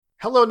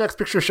Hello, Next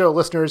Picture Show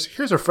listeners.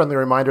 Here's a friendly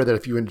reminder that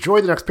if you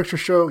enjoy the Next Picture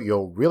Show,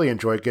 you'll really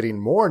enjoy getting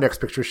more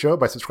Next Picture Show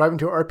by subscribing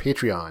to our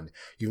Patreon.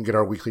 You can get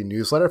our weekly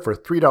newsletter for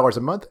 $3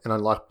 a month and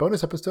unlock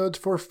bonus episodes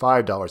for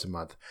 $5 a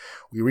month.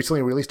 We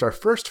recently released our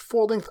first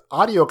full-length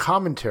audio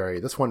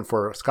commentary, this one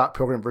for Scott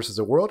Pilgrim vs.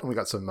 the World, and we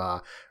got some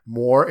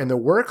more in the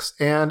works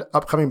and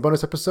upcoming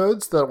bonus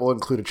episodes that will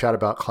include a chat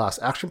about Class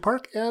Action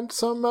Park and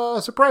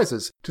some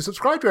surprises. To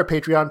subscribe to our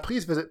Patreon,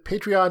 please visit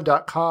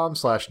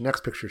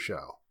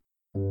patreon.com/nextpictureshow.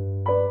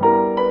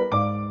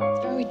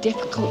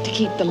 Difficult to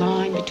keep the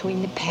line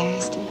between the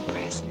past and the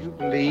present. Do you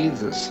believe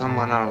that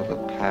someone out of the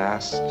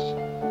past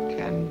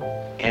can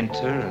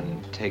enter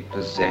and take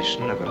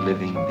possession of a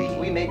living being?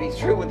 We may be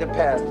through with the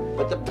past,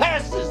 but the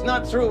past is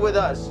not through with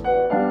us.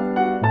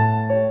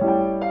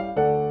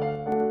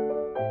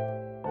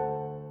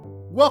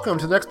 Welcome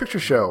to the Next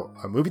Picture Show,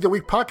 a Movie of the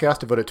Week podcast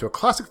devoted to a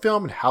classic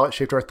film and how it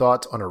shaped our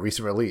thoughts on a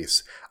recent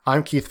release.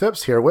 I'm Keith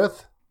Phipps, here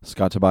with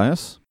Scott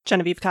Tobias,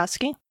 Genevieve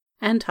Koski,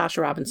 and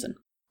Tasha Robinson.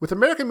 With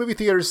American movie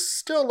theaters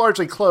still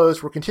largely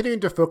closed, we're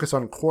continuing to focus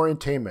on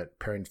quarantainment,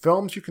 pairing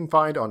films you can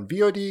find on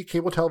VOD,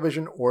 cable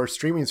television, or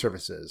streaming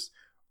services.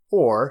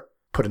 Or,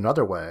 put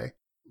another way,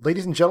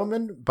 ladies and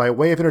gentlemen, by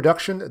way of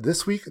introduction,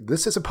 this week,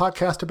 this is a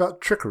podcast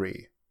about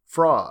trickery,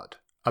 fraud,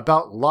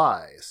 about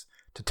lies.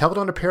 To tell it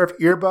on a pair of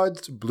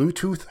earbuds,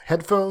 Bluetooth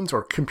headphones,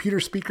 or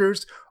computer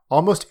speakers,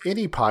 almost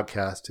any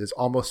podcast is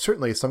almost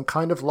certainly some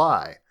kind of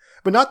lie.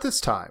 But not this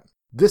time.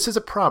 This is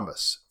a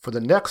promise for the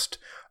next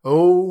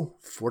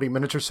 40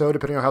 minutes or so,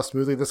 depending on how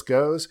smoothly this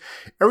goes.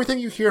 Everything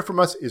you hear from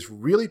us is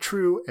really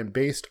true and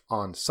based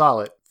on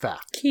solid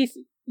fact. Keith,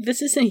 this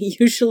isn't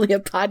usually a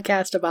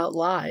podcast about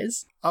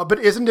lies. But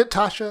isn't it,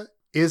 Tasha?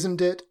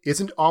 Isn't it?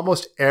 Isn't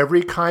almost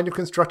every kind of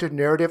constructed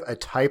narrative a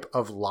type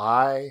of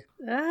lie?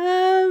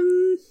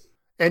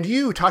 And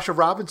you, Tasha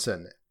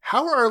Robinson,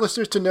 how are our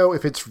listeners to know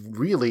if it's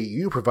really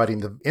you providing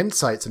the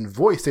insights and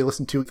voice they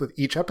listen to with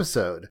each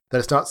episode? That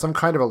it's not some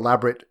kind of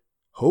elaborate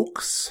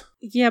hoax?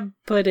 Yeah,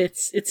 but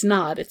it's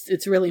not.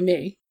 It's really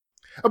me.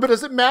 Oh, but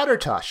does it matter,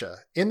 Tasha?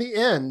 In the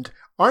end,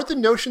 aren't the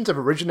notions of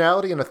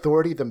originality and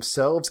authority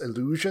themselves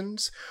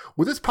illusions?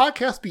 Would this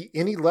podcast be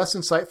any less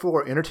insightful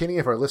or entertaining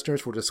if our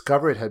listeners will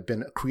discover it had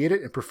been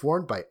created and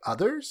performed by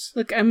others?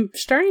 Look, I'm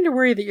starting to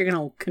worry that you're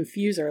going to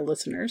confuse our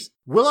listeners.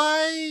 Will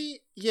I?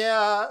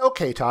 Yeah,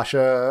 okay,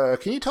 Tasha.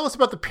 Can you tell us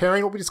about the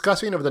pairing we'll be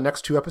discussing over the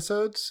next 2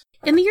 episodes?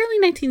 In the early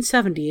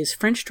 1970s,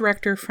 French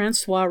director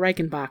Francois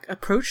Reichenbach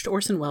approached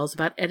Orson Welles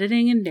about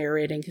editing and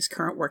narrating his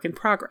current work in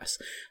progress,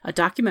 a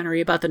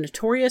documentary about the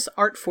notorious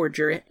art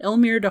forger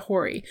Elmire de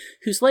Hory,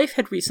 whose life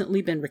had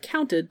recently been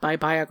recounted by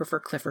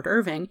biographer Clifford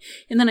Irving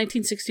in the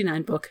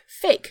 1969 book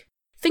Fake.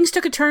 Things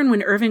took a turn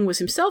when Irving was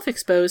himself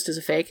exposed as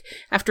a fake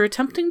after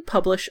attempting to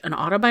publish an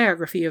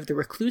autobiography of the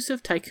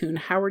reclusive tycoon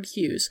Howard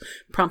Hughes,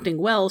 prompting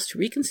Welles to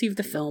reconceive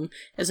the film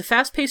as a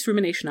fast-paced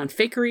rumination on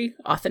fakery,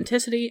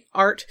 authenticity,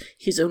 art,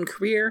 his own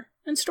career,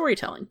 and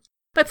storytelling.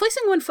 By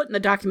placing one foot in the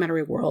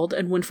documentary world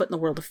and one foot in the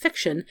world of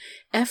fiction,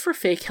 F for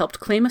Fake helped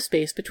claim a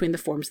space between the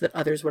forms that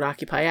others would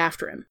occupy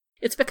after him.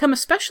 It's become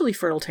especially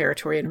fertile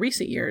territory in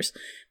recent years,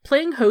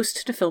 playing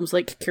host to films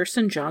like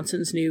Kirsten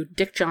Johnson's new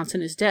Dick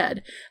Johnson is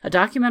Dead, a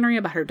documentary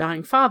about her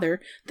dying father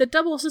that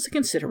doubles as a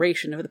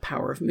consideration of the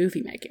power of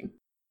movie making.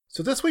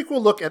 So this week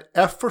we'll look at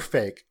F for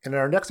Fake, and in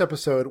our next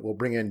episode we'll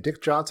bring in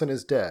Dick Johnson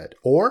is Dead.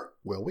 Or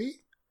will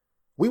we?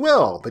 We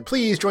will, but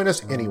please join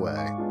us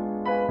anyway.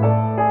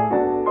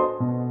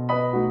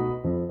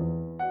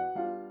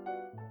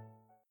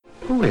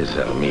 Who is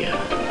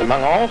Elmire?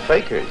 Among all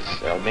fakers,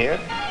 Elmire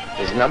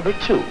is number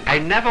 2. I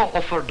never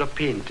offered a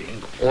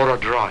painting or a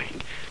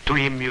drawing to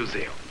a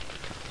museum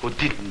who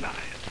didn't buy it.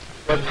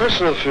 My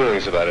personal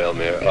feelings about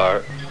Elmire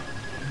are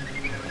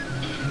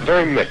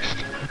very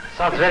mixed.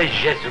 Sounds very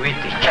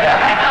Jesuitic.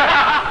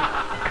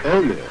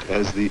 Elmire,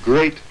 as the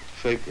great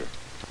faker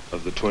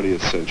of the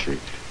 20th century,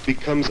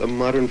 becomes a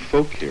modern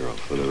folk hero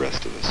for the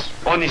rest of us.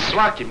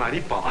 Oniswaki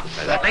Maripa.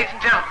 Ladies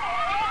and gentlemen,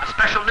 a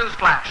special news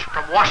flash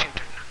from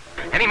Washington.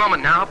 Any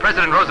moment now,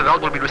 President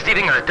Roosevelt will be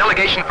receiving a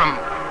delegation from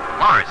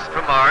Mars.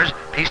 From Mars,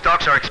 peace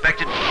talks are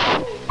expected.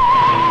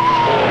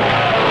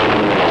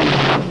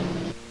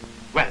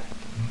 Well,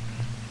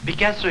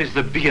 Picasso is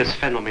the biggest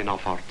phenomenon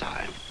of our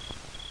time.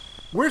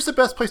 Where's the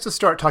best place to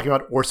start talking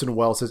about Orson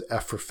Welles'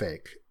 F for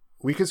Fake?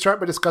 We can start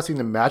by discussing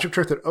the magic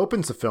trick that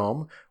opens the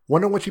film,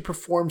 one in which he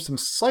performs some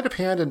sleight of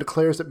hand and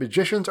declares that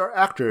magicians are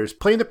actors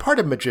playing the part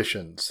of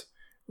magicians.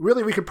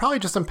 Really, we could probably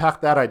just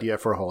unpack that idea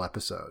for a whole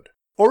episode.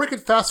 Or we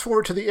could fast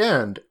forward to the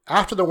end,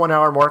 after the 1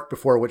 hour mark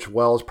before which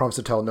Welles promised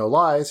to tell no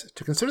lies,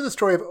 to consider the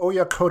story of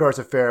Oya Kodar's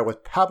affair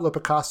with Pablo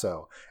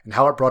Picasso, and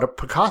how it brought up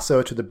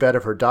Picasso to the bed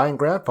of her dying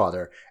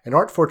grandfather, an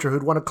art forger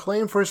who'd won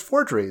acclaim for his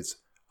forgeries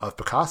of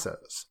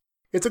Picasso's.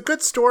 It's a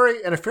good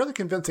story and a fairly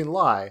convincing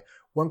lie,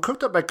 one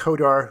cooked up by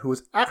Kodar, who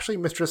was actually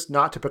mistress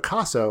not to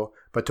Picasso,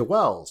 but to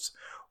Welles.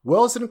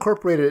 Welles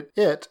incorporated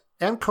it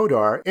and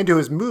Kodar into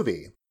his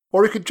movie.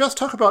 Or we could just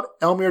talk about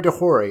Elmire de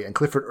Horry and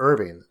Clifford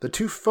Irving, the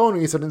two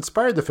phonies that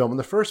inspired the film in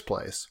the first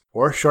place.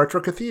 Or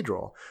Chartres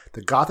Cathedral,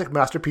 the Gothic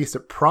masterpiece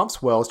that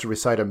prompts Welles to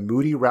recite a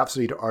moody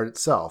rhapsody to art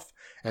itself,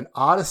 an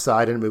odd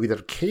aside in a movie that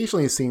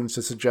occasionally seems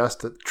to suggest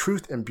that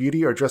truth and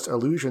beauty are just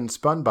illusions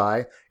spun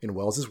by, in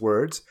Welles's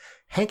words,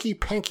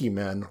 hanky-panky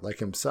men like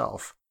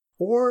himself.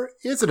 Or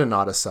is it an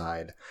odd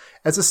aside?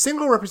 As a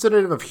single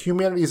representative of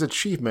humanity's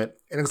achievement,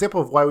 an example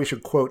of why we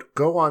should, quote,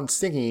 go on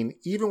singing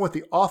even with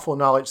the awful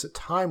knowledge that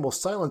time will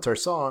silence our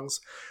songs,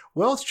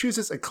 Welles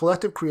chooses a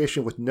collective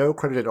creation with no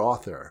credited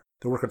author,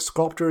 the work of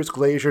sculptors,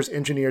 glaziers,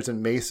 engineers,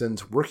 and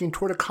masons working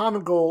toward a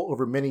common goal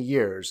over many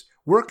years,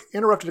 work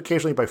interrupted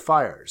occasionally by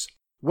fires.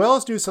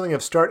 Welles knew something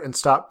of start and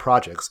stop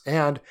projects,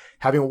 and,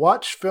 having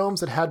watched films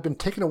that had been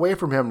taken away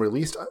from him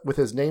released with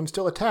his name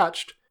still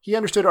attached, he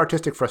understood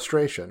artistic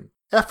frustration.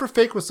 F for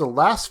Fake was the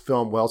last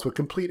film Welles would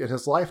complete in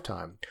his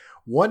lifetime,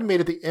 one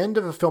made at the end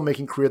of a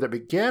filmmaking career that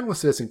began with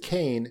Citizen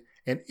Kane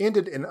and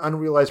ended in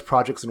unrealized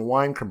projects and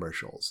wine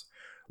commercials.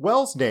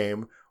 Welles'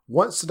 name,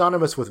 once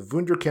synonymous with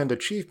wunderkind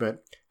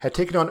achievement, had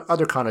taken on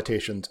other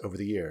connotations over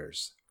the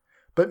years.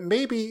 But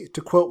maybe,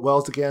 to quote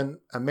Welles again,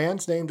 a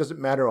man's name doesn't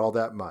matter all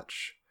that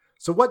much.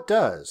 So what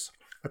does?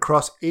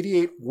 Across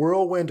 88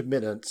 whirlwind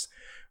minutes,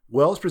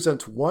 Welles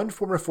presents one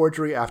form of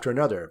forgery after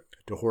another,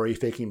 de Horry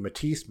faking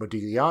Matisse,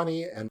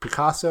 Modigliani, and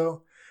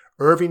Picasso,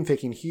 Irving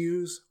faking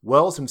Hughes,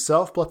 Welles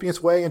himself bluffing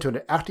his way into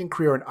an acting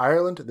career in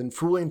Ireland, then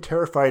fooling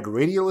terrified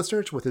radio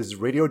listeners with his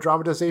radio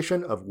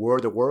dramatization of War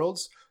of the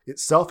Worlds,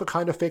 itself a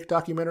kind of fake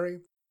documentary.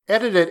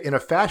 Edited in a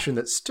fashion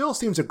that still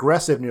seems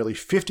aggressive nearly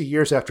 50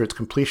 years after its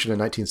completion in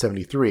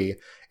 1973,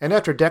 and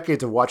after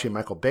decades of watching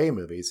Michael Bay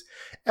movies,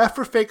 F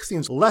for Fake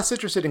seems less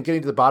interested in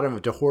getting to the bottom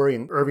of de Horry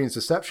and Irving's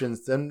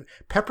deceptions than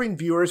peppering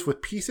viewers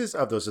with pieces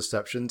of those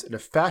deceptions in a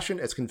fashion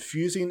as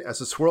confusing as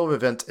the swirl of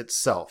events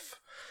itself.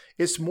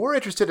 It's more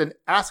interested in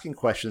asking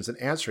questions than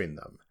answering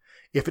them.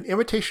 If an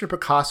imitation of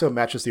Picasso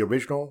matches the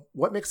original,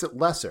 what makes it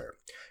lesser?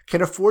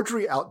 Can a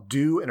forgery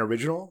outdo an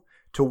original?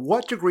 To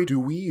what degree do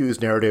we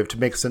use narrative to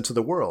make sense of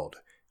the world?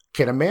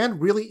 Can a man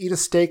really eat a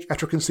steak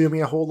after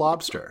consuming a whole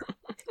lobster?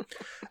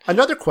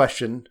 Another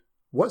question,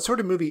 what sort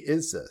of movie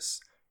is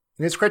this?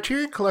 In his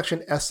Criterion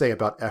Collection essay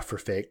about F for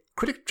Fake,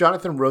 critic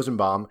Jonathan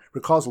Rosenbaum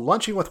recalls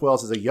lunching with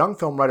Welles as a young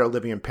film writer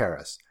living in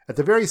Paris, at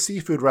the very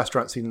seafood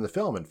restaurant seen in the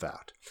film, in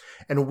fact,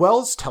 and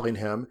Welles telling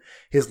him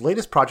his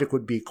latest project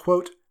would be,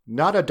 quote,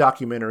 not a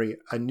documentary,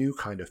 a new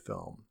kind of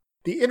film.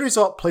 The end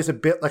result plays a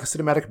bit like a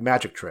cinematic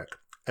magic trick,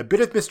 a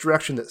bit of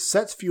misdirection that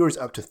sets viewers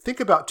up to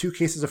think about two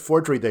cases of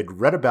forgery they'd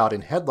read about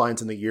in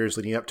headlines in the years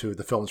leading up to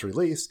the film's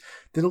release,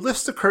 then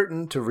lifts the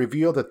curtain to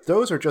reveal that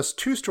those are just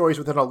two stories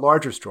within a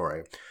larger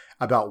story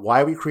about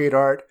why we create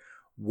art,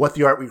 what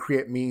the art we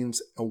create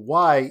means, and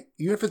why,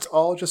 even if it's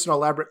all just an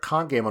elaborate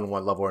con game on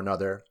one level or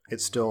another,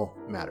 it still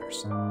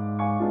matters.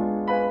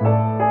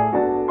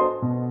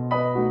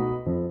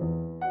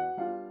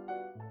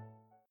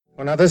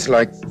 Well, now, this,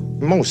 like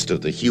most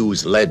of the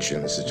Hughes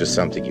legends, is just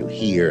something you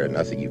hear and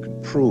nothing you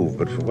can prove.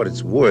 But for what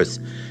it's worth,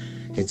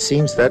 it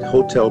seems that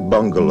Hotel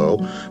Bungalow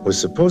was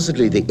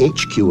supposedly the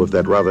HQ of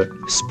that rather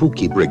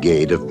spooky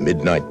brigade of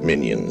midnight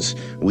minions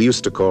we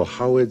used to call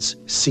Howard's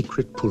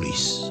Secret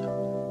Police.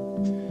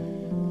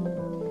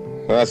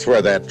 Well, that's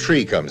where that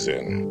tree comes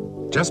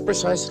in. Just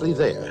precisely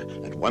there,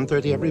 at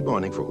 1:30 every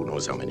morning for who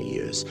knows how many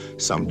years,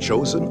 some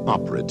chosen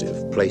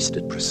operative placed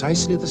at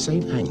precisely the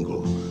same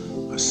angle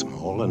a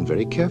small and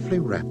very carefully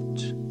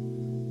wrapped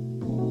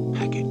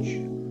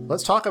package.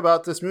 Let's talk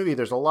about this movie.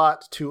 There's a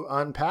lot to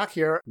unpack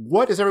here.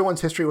 What is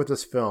everyone's history with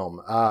this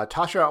film?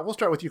 Tasha, we'll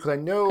start with you because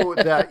I know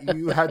that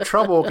you had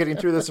trouble getting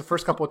through this the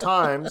first couple of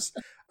times,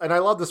 and I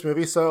love this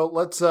movie. So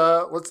let's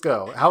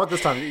go. How about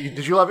this time?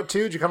 Did you love it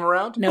too? Did you come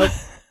around? Nope.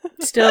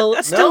 Still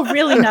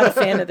really not a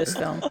fan of this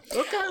film.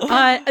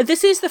 Okay.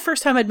 This is the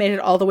first time I'd made it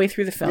all the way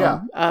through the film.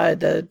 Yeah.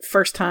 The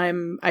first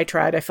time I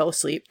tried, I fell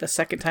asleep. The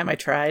second time I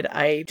tried,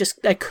 I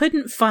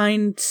couldn't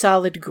find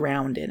solid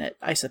ground in it,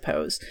 I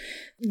suppose.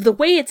 The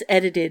way it's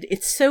edited,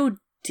 it's so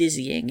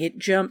dizzying. It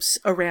jumps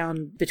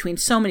around between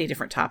so many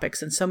different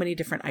topics and so many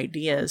different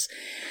ideas.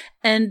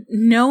 And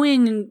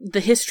knowing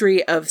the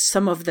history of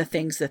some of the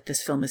things that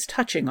this film is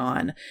touching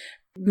on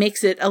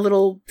makes it a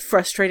little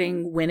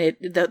frustrating when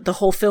the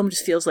whole film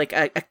just feels like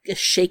a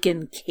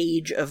shaken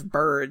cage of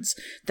birds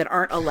that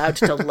aren't allowed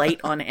to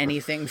light on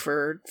anything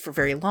for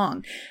very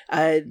long.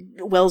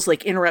 Welles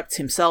interrupts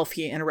himself,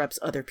 he interrupts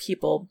other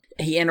people,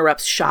 he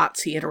interrupts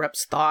shots, he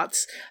interrupts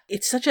thoughts.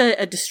 It's such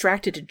a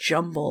distracted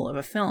jumble of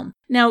a film.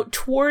 Now,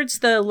 towards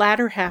the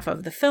latter half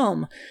of the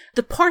film,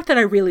 the part that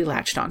I really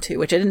latched onto,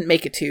 which I didn't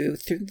make it to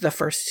through the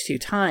first two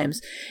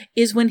times,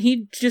 is when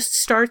he just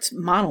starts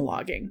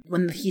monologuing.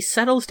 When he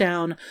settles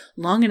down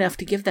long enough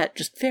to give that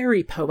just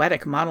very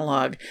poetic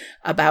monologue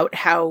about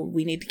how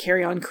we need to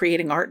carry on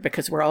creating art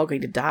because we're all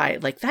going to die.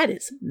 That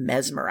is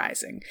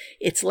mesmerizing.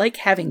 It's like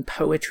having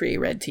poetry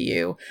read to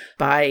you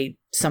by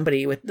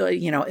somebody with,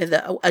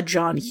 a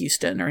John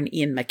Huston or an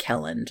Ian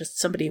McKellen, just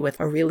somebody with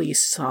a really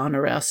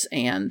sonorous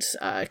and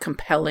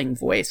compelling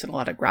voice and a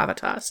lot of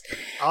gravitas.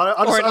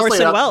 Or an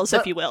Orson Welles,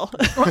 if you will.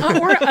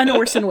 or an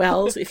Orson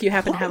Welles, if you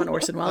happen to have an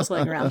Orson Welles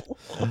laying around.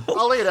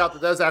 I'll lay it out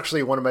that that's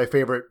actually one of my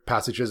favorite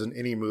passages in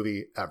any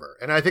movie ever.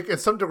 And I think in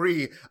some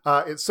degree,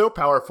 it's so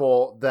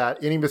powerful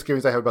that any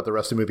misgivings I have about the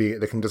rest of the movie,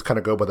 they can just kind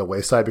of go by the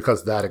wayside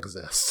because that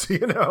exists,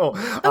 Okay,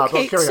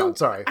 but carry on,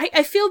 sorry.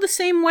 I feel the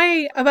same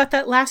way about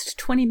that last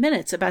 20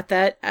 minutes, about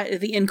that,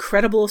 the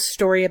incredible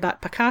story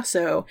about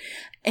Picasso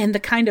and the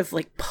kind of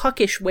like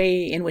puckish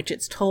way in which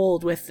it's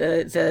told with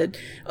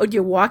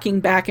you're walking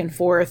back and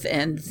forth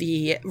and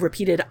the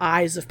repeated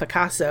eyes of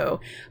Picasso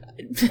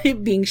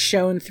being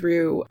shown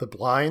through the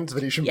blinds,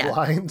 Venetian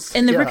blinds.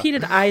 And the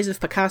repeated eyes of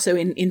Picasso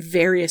in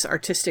various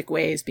artistic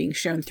ways being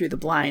shown through the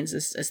blinds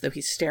as though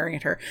he's staring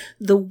at her.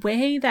 The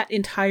way that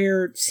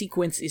entire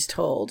sequence is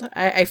told,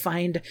 I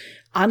find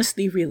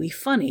honestly really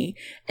funny.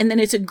 And then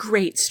it's a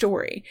great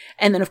story.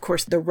 And then, of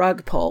course, the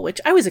rug pull, which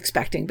I was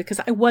expecting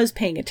because I was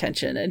paying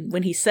attention. And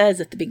when he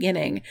says at the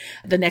beginning,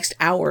 the next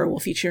hour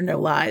will feature no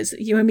lies,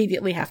 you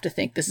immediately have to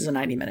think this is a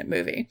 90-minute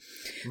movie.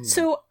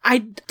 So I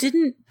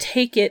didn't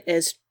take it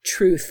as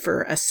truth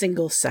for a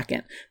single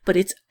second, but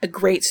it's a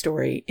great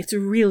story. It's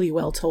really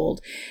well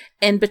told.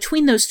 And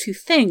between those two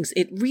things,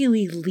 it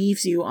really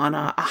leaves you on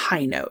a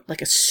high note,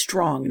 like a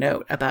strong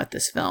note about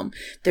this film.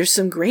 There's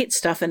some great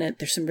stuff in it.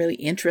 There's some really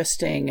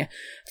interesting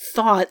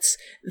thoughts.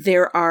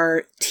 There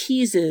are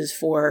teases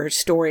for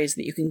stories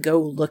that you can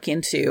go look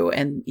into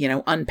and,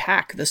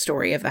 unpack the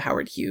story of the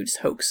Howard Hughes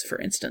hoax,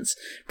 for instance,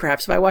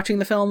 perhaps by watching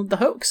the film The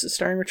Hoax,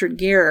 starring Richard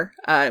Gere,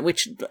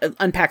 which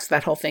unpacks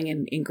that whole thing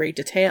in great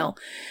detail.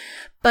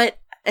 But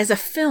as a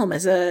film,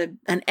 as an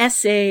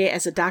essay,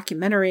 as a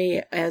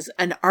documentary, as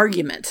an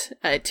argument,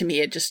 to me,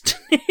 it just,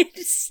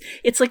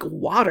 it's like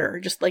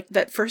water. Just like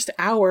that first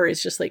hour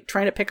is just like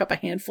trying to pick up a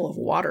handful of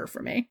water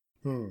for me.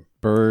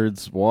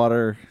 Birds,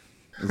 water.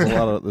 There's a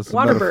lot of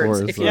water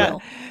birds, if you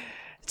will.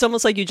 It's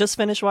almost like you just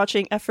finished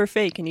watching F for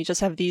Fake and you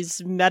just have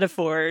these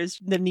metaphors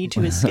that need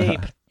to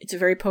escape. It's a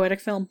very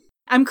poetic film.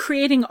 I'm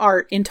creating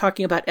art in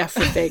talking about F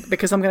for Fake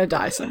because I'm going to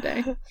die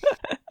someday.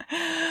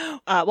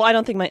 Well, I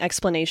don't think my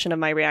explanation of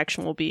my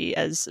reaction will be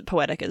as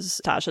poetic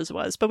as Tasha's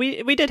was, but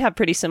we did have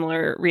pretty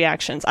similar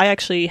reactions. I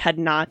actually had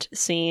not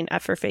seen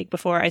F for Fake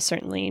before. I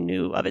certainly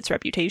knew of its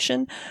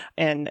reputation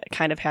and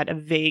kind of had a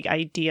vague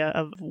idea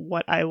of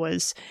what I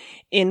was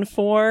in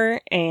for,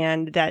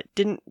 and that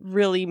didn't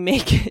really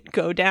make it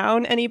go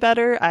down any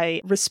better.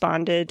 I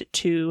responded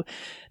to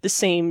the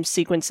same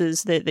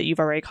sequences that you've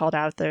already called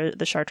out,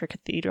 the Chartres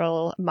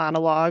Cathedral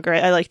monologue, or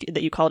I like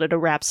that you called it a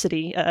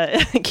rhapsody,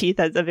 Keith.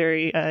 That's a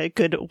very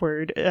good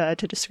word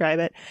to describe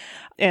it.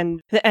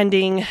 And the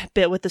ending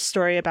bit with the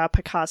story about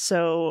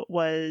Picasso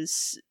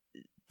was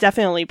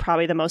definitely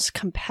probably the most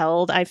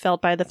compelled I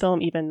felt by the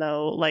film, even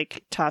though,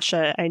 like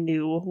Tasha, I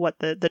knew what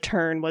the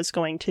turn was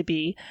going to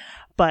be.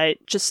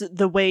 But just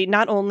the way,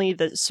 not only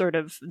the sort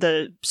of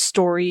the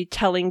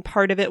storytelling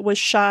part of it was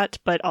shot,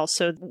 but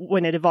also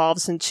when it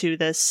evolves into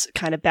this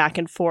kind of back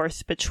and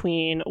forth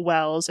between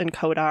Welles and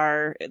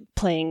Kodar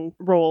playing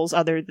roles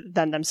other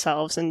than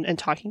themselves and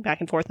talking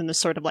back and forth in this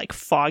sort of like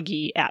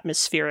foggy,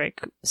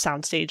 atmospheric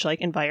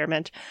soundstage-like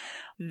environment.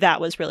 That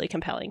was really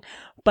compelling.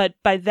 But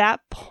by that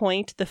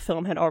point, the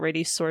film had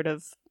already sort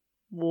of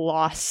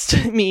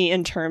lost me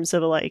in terms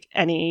of like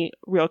any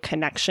real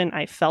connection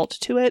I felt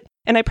to it.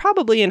 And I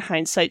probably in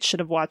hindsight should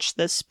have watched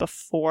this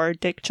before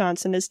Dick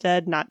Johnson is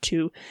Dead, not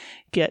to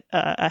get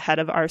ahead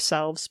of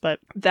ourselves, but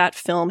that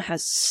film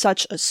has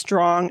such a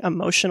strong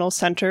emotional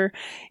center,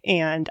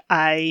 and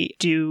I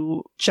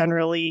do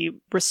generally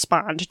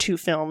respond to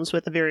films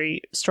with a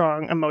very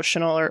strong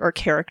emotional or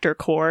character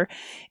core,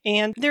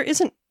 and there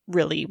isn't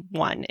really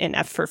one in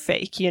F for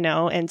Fake,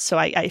 and so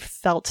I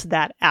felt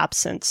that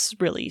absence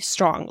really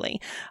strongly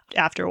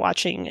after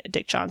watching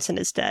Dick Johnson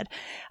is Dead.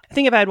 I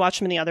think if I had watched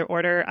them in the other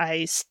order,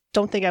 I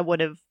don't think I would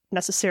have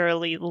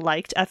necessarily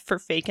liked F for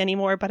Fake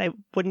anymore, but I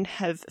wouldn't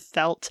have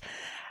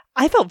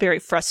I felt very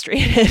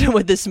frustrated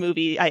with this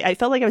movie. I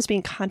felt like I was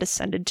being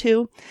condescended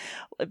to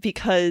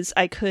because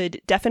I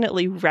could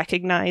definitely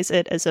recognize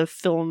it as a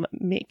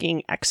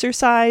filmmaking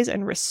exercise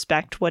and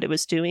respect what it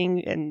was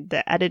doing and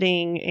the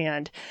editing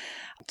and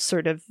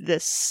sort of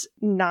this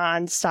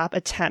non-stop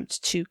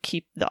attempt to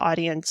keep the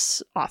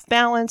audience off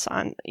balance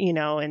on,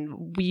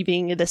 and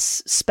weaving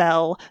this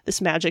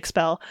magic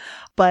spell.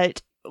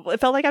 But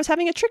it felt like I was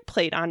having a trick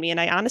played on me, and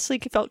I honestly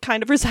felt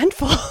kind of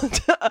resentful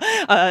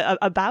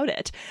about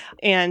it.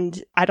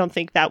 And I don't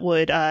think that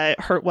would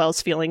hurt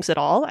Welles' feelings at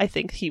all. I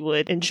think he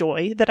would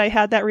enjoy that I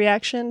had that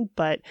reaction,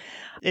 but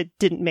it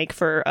didn't make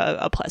for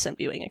a pleasant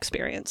viewing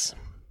experience.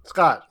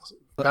 Scott.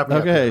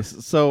 Okay,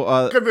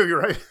 so good movie,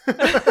 right?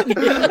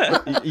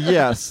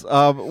 Yes.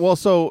 The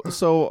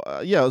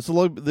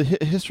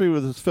history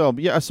with this film.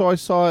 Yeah, so I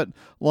saw it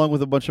along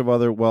with a bunch of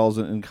other Welles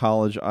in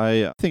college.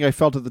 I think I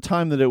felt at the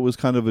time that it was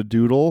kind of a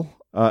doodle.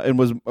 and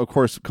was, of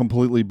course,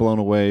 completely blown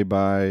away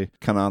by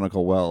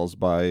Canonical Wells,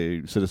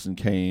 by Citizen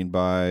Kane,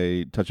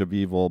 by Touch of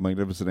Evil,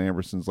 Magnificent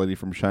Amberson's Lady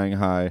from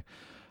Shanghai.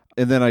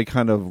 And then I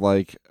kind of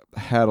like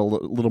had a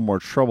little more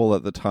trouble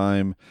at the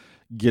time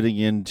getting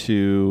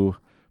into,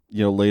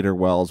 later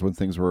Wells when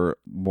things were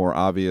more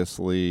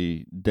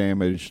obviously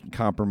damaged,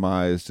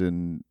 compromised,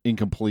 and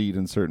incomplete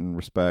in certain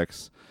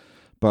respects.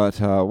 But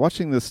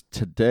watching this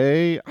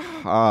today,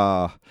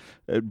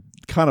 it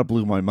kind of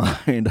blew my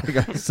mind, I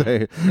gotta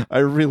say. I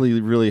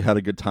really, really had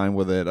a good time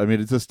with it. I mean,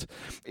 it's just,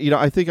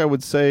 I think I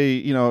would say,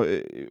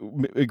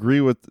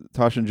 agree with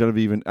Tasha and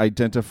Genevieve in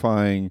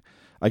identifying,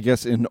 I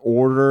guess, in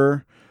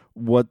order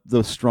what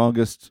the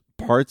strongest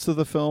parts of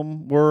the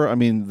film were. I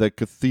mean, the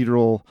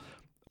cathedral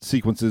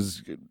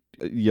sequences,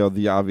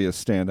 the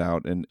obvious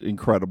standout and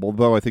incredible,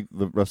 though I think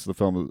the rest of the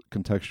film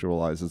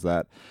contextualizes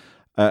that.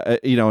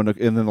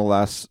 And then the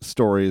last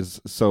story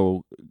is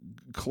so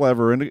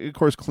clever and, of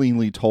course,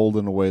 cleanly told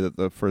in a way that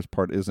the first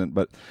part isn't.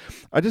 But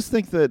I just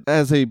think that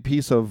as a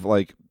piece of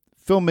like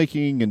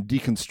filmmaking and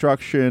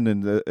deconstruction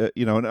and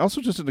and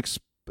also just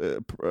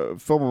a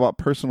film about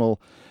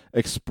personal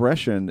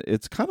expression,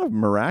 it's kind of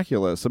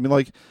miraculous. I mean,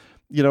 like,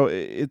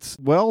 it's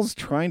Wells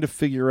trying to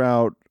figure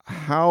out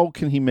how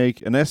can he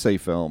make an essay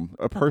film,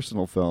 a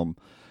personal film,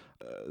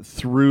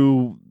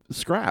 through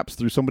scraps,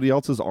 through somebody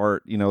else's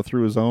art,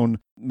 through his own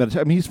meditation.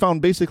 I mean,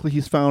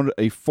 he's found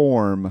a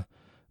form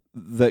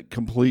that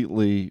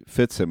completely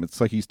fits him.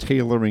 It's like he's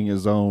tailoring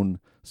his own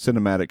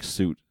cinematic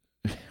suit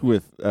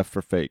with F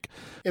for Fake.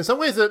 In some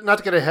ways, not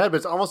to get ahead, but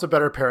it's almost a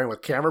better pairing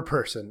with Camera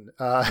Person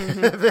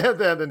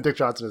than Dick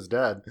Johnson Is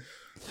Dead.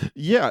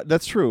 Yeah,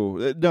 that's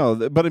true.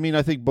 No, but I mean,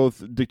 I think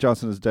both Dick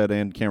Johnson Is Dead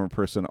and Camera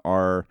Person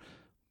are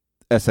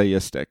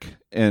essayistic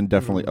and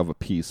definitely of a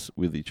piece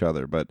with each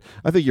other. But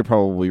I think you're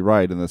probably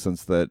right in the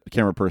sense that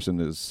Camera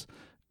Person is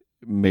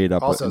made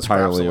up also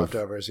entirely of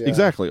leftovers. Yeah.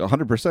 Exactly,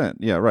 100%.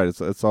 Yeah, right.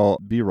 It's all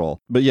B-roll.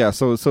 But yeah,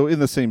 so in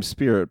the same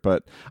spirit.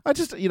 But I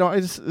just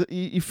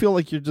you feel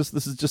like this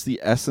is just the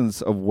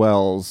essence of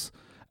Wells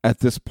at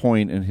this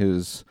point in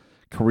his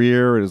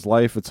career, in his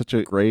life. It's such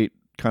a great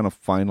kind of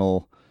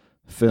final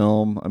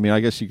film. I mean, I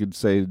guess you could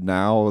say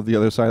now The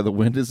Other Side of the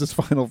Wind is his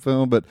final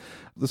film, but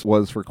this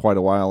was for quite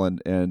a while,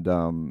 and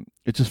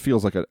it just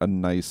feels like a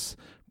nice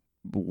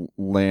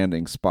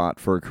landing spot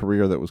for a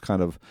career that was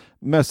kind of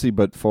messy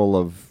but full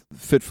of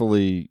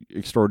fitfully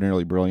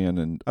extraordinarily brilliant.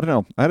 And I don't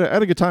know, I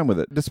had a good time with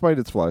it despite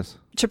its flaws.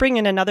 To bring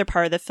in another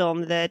part of the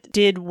film that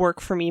did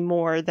work for me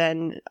more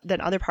than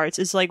other parts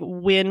is like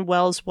when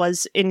Wells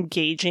was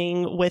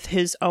engaging with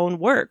his own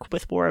work,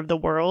 with War of the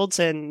Worlds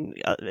and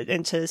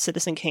into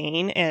Citizen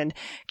Kane, and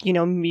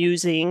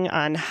musing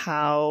on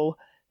how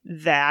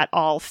that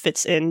all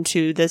fits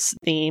into this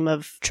theme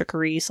of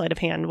trickery, sleight of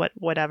hand,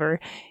 whatever.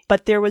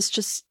 But there was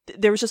just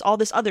all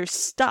this other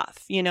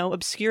stuff,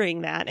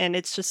 obscuring that. And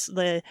it's just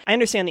I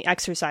understand the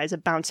exercise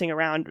of bouncing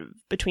around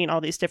between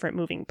all these different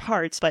moving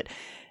parts, but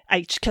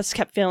I just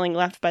kept feeling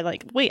left by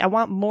like, wait, I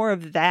want more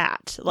of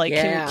that. Like,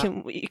 yeah.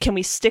 Can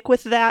we stick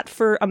with that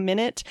for a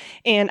minute?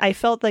 And I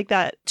felt like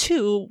that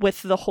too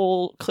with the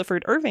whole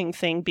Clifford Irving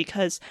thing,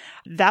 because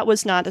that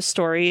was not a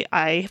story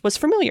I was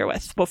familiar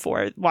with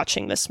before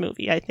watching this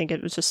movie. I think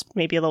it was just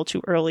maybe a little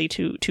too early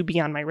to be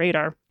on my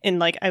radar. And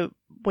like, I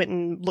went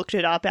and looked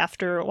it up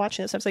after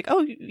watching this. I was like,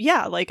 oh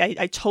yeah, like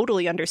I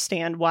totally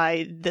understand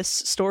why this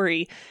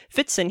story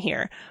fits in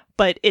here,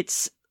 but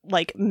it's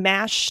like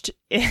mashed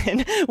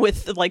in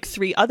with like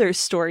 3 other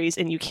stories,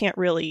 and you can't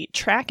really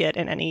track it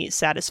in any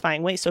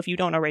satisfying way. So if you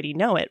don't already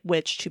know it,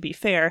 which to be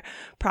fair,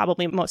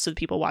 probably most of the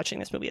people watching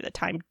this movie at the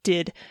time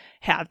did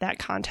have that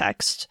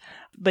context.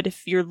 But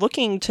if you're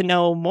looking to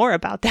know more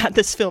about that,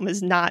 this film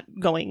is not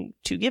going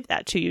to give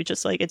that to you.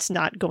 Just like it's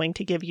not going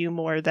to give you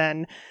more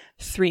than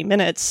 3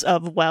 minutes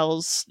of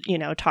Wells,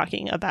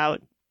 talking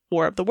about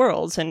War of the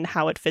Worlds and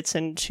how it fits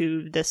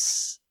into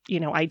this,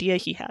 idea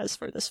he has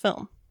for this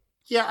film.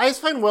 Yeah, I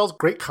just find Wells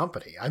great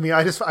company. I mean,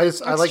 I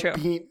like true.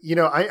 Being,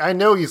 I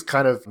know he's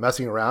kind of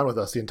messing around with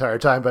us the entire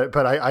time,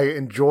 but I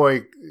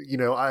enjoy,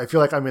 I feel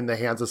like I'm in the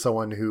hands of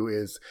someone who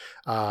is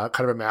kind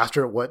of a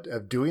master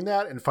of doing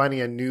that and finding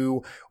a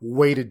new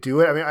way to do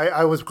it. I mean,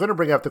 I was going to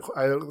bring up the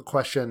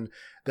question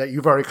that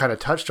you've already kind of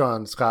touched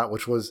on, Scott,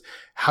 which was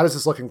how does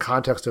this look in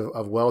context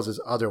of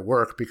Wells's other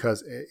work?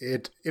 Because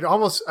it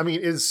almost, I mean,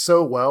 is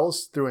so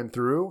Wells through and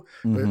through,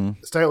 but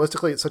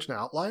stylistically it's such an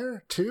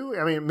outlier too.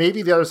 I mean,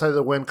 maybe The Other Side of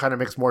the Wind kind of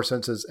makes more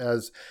sense as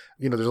there's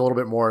a little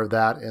bit more of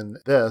that in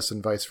this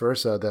and vice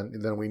versa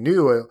than we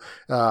knew,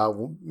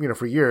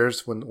 for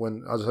years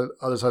when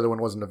Other Side of the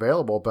Wind wasn't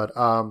available. But,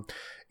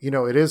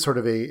 it is sort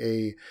of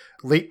a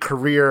late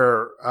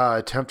career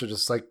attempt to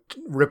just like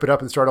rip it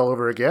up and start all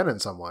over again in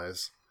some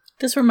ways.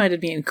 This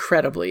reminded me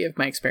incredibly of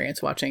my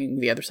experience watching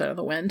The Other Side of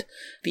the Wind.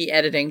 The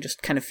editing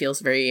just kind of feels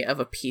very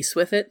of a piece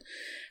with it.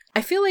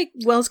 I feel like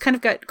Wells kind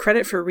of got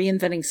credit for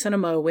reinventing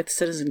cinema with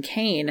Citizen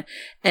Kane,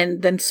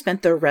 and then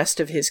spent the rest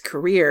of his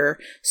career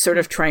sort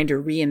of trying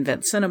to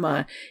reinvent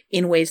cinema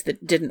in ways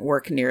that didn't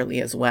work nearly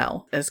as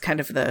well as kind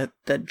of the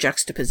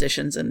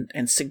juxtapositions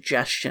and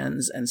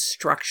suggestions and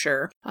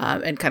structure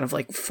and kind of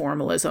like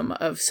formalism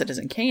of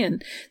Citizen Kane.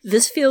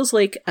 This feels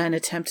like an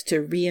attempt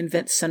to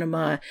reinvent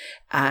cinema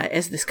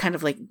as this kind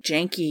of like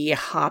janky,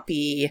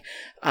 hoppy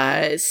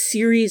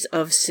series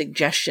of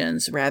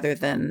suggestions rather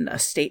than a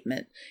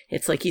statement.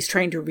 It's like he's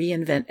trying to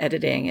reinvent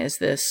editing as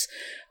this.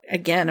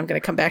 Again, I'm going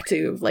to come back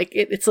to like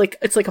it's like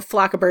a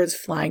flock of birds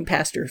flying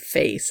past your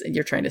face, and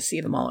you're trying to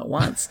see them all at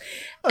once.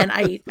 And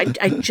I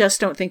just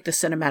don't think the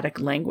cinematic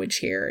language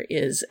here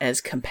is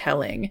as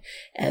compelling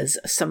as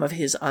some of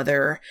his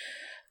other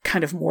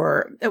kind of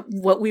more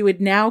what we would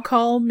now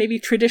call maybe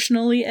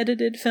traditionally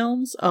edited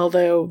films,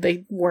 although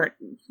they weren't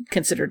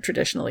considered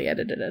traditionally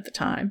edited at the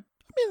time.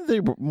 I mean,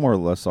 they more or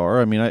less are.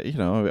 I mean,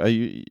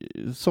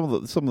 some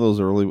of those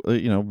early,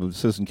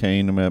 Citizen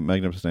Kane,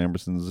 Magnificent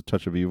Ambersons, A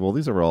Touch of Evil.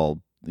 These are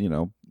all,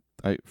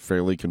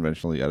 fairly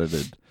conventionally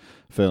edited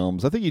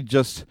films. I think you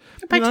just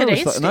by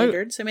today's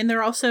standards. I mean,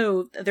 they're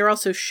also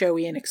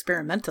showy and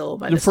experimental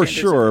by the for standards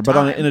sure, of the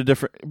but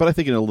time. but I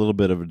think in a little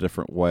bit of a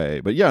different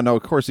way. But yeah, no,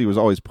 of course he was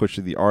always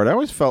pushing the art. I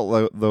always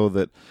felt though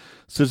that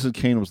Citizen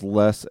Kane was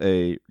less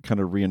a kind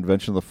of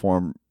reinvention of the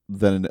form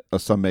than a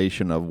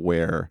summation of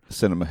where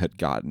cinema had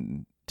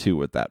gotten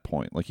to at that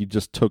point. Like he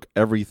just took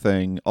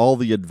everything, all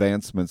the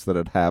advancements that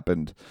had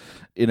happened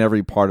in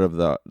every part of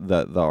the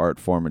art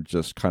form, and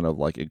just kind of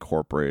like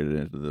incorporated it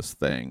into this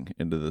thing,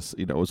 into this,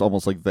 it was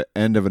almost like the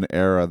end of an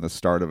era and the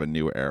start of a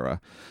new era.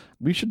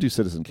 We should do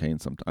Citizen Kane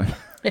sometime.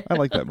 I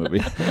like that movie.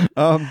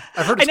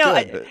 I've heard it's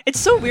good. It's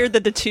so weird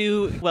that the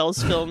two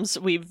Wells films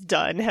we've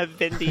done have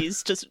been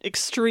these just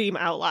extreme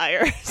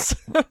outliers.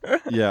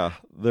 Yeah,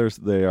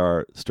 they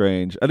are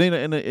strange. I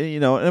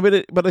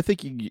mean, but I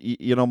think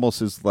it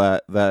almost is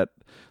that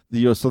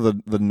so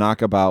the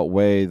knockabout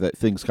way that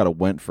things kind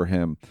of went for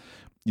him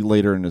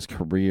later in his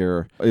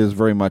career is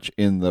very much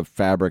in the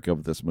fabric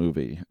of this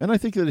movie, and I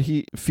think that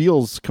he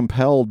feels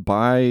compelled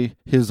by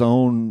his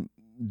own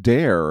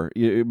dare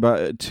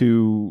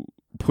to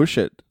push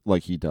it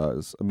like he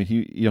does. I mean,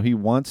 he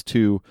wants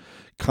to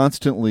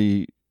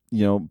constantly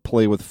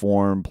play with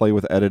form, play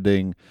with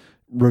editing,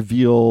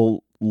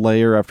 reveal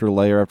layer after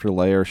layer after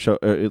layer, show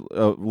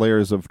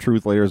layers of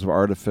truth, layers of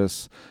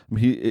artifice. I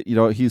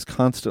mean, he's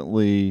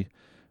constantly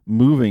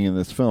moving in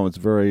this film. It's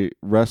very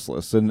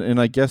restless,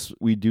 and I guess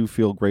we do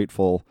feel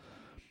grateful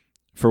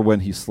for when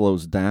he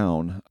slows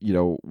down,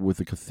 with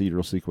the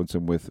cathedral sequence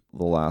and with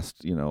the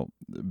last,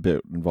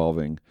 bit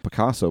involving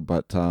Picasso.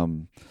 But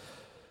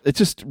it's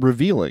just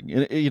revealing.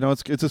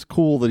 It's just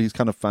cool that he's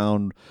kind of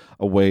found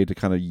a way to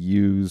kind of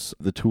use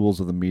the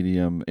tools of the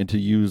medium and to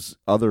use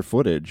other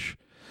footage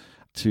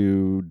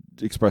to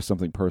express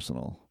something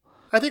personal.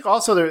 I think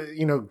also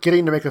that,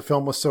 getting to make a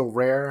film was so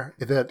rare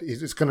that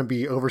it's going to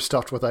be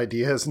overstuffed with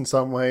ideas in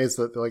some ways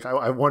that like,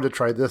 I wanted to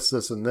try this,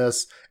 and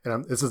this,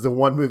 and this is the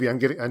one movie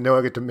I know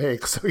I get to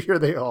make. So here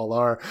they all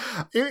are.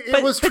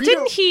 But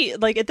didn't he,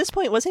 like, at this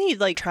point, wasn't he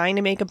like trying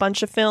to make a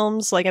bunch of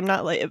films? Like, I'm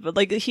not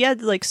like he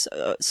had like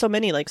so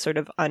many like sort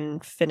of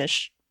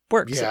unfinished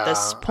works at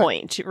this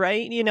point,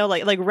 right?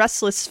 Like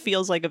restless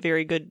feels like a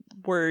very good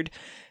word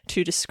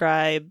to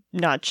describe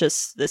not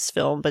just this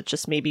film, but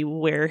just maybe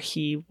where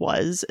he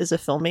was as a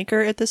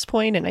filmmaker at this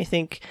point. And I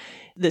think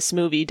this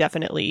movie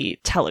definitely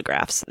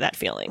telegraphs that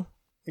feeling.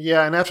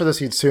 Yeah, and after this,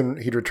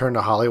 he'd return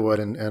to Hollywood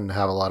and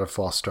have a lot of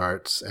false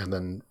starts, and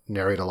then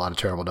narrate a lot of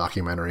terrible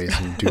documentaries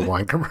and do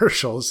wine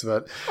commercials.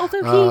 But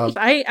although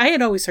I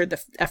had always heard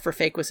that F for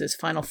Fake was his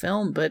final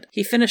film, but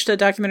he finished a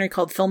documentary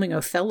called Filming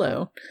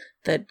Othello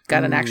that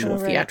got an actual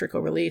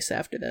theatrical release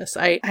after this.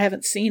 I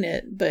haven't seen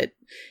it, but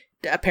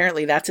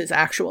apparently that's his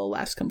actual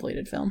last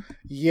completed film.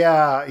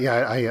 Yeah,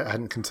 I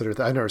hadn't considered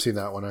that. I've never seen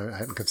that one. I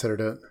hadn't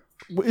considered it.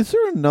 Is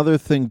there another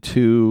thing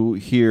too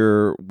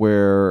here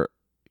where,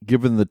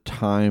 given the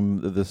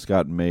time that this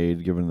got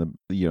made, given the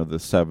the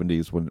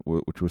 70s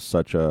which was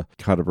such a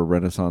kind of a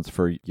renaissance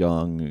for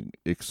young,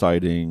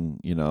 exciting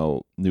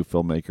new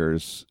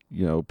filmmakers,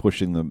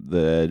 pushing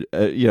the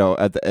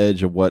at the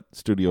edge of what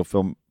studio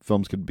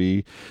films could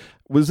be,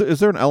 is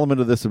there an element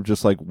of this of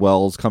just like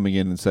Wells coming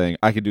in and saying,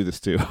 I could do this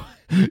too?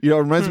 It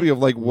reminds me of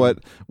like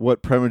what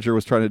Preminger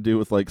was trying to do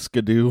with like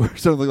Skidoo or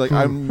something. Like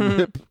I'm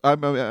hip,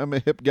 I'm a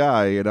hip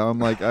guy, I'm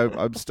like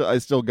I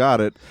still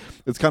got it.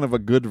 It's kind of a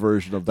good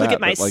version of that. Look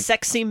at my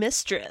sexy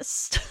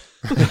mistress.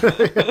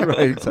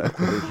 Right,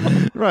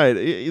 exactly. Right.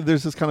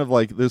 There's this kind of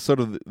like there's sort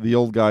of the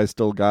old guy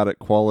still got it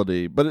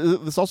quality, but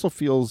this also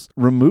feels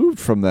removed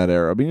from that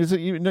era. I mean,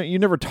 you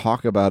never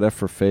talk about F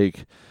for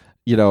Fake,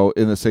 in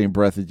the same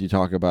breath that you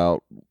talk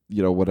about,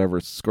 whatever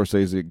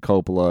Scorsese and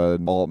Coppola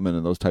and Altman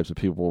and those types of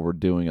people were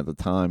doing at the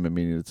time. I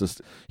mean, it's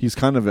just, he's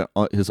kind of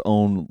his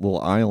own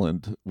little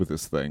island with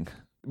this thing,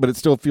 but it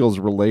still feels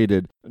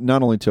related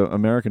not only to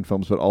American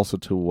films, but also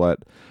to what,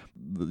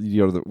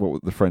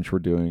 what the French were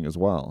doing as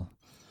well.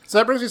 So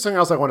that brings me to something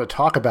else I want to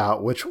talk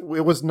about, which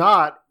it was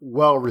not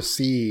well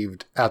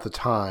received at the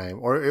time,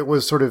 or it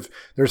was sort of,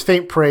 there's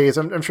faint praise.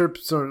 I'm sure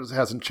it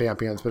has some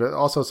champions, but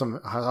also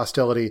some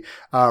hostility.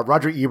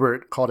 Roger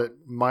Ebert called it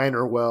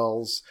minor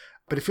Wells,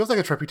 but it feels like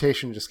its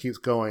reputation just keeps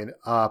going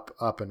up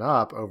and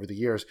up over the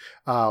years.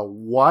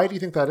 Why do you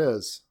think that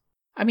is?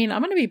 I mean,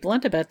 I'm going to be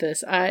blunt about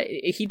this.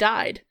 He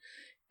died.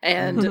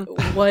 And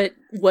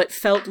what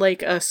felt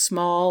like a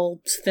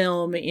small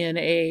film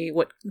in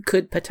what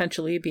could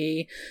potentially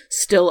be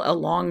still a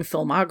long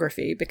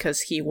filmography,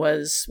 because he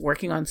was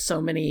working on so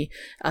many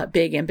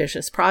big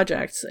ambitious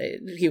projects.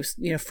 He was,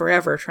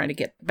 forever trying to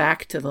get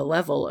back to the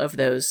level of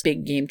those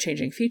big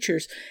game-changing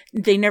features.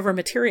 They never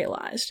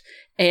materialized.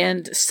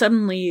 And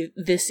suddenly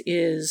this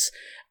is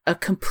a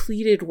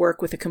completed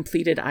work with a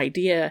completed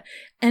idea,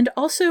 and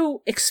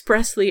also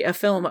expressly a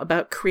film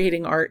about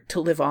creating art to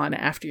live on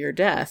after your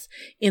death,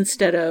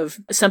 instead of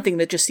something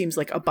that just seems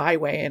like a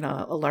byway in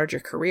a larger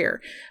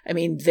career. I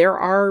mean, there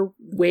are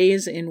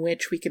ways in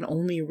which we can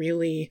only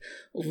really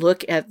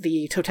look at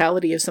the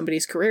totality of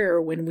somebody's career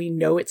when we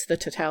know it's the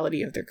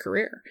totality of their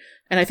career.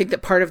 And I think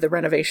that part of the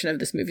renovation of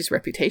this movie's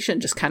reputation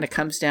just kind of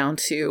comes down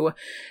to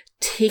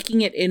taking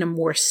it in a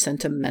more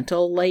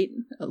sentimental light,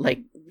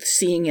 like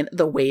seeing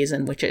the ways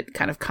in which it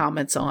kind of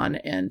comments on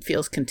and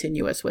feels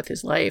continuous with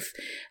his life,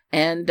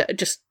 and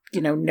just,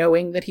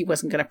 knowing that he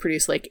wasn't going to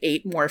produce like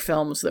 8 more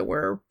films that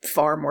were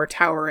far more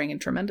towering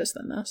and tremendous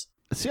than this.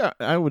 See,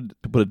 I would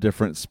put a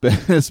different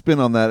spin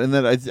on that, and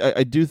that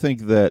I do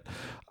think that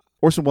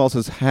Orson Welles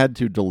has had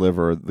to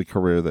deliver the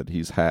career that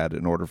he's had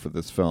in order for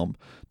this film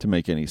to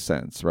make any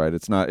sense, right?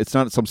 It's not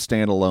some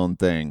standalone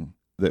thing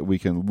that we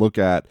can look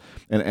at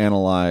and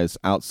analyze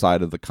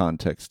outside of the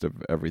context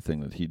of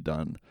everything that he'd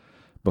done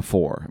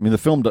before. I mean,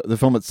 the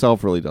film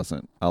itself really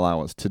doesn't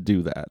allow us to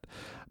do that.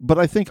 But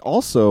I think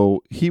also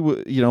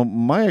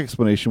my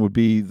explanation would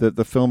be that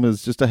the film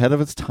is just ahead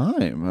of its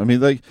time. I mean,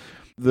 like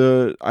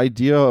the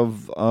idea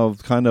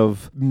of kind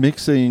of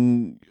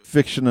mixing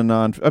fiction and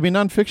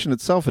nonfiction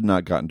itself had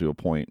not gotten to a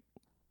point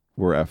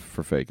where F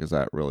for Fake is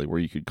at, really, where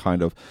you could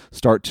kind of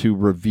start to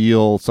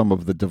reveal some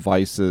of the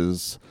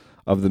devices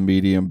of the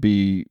medium,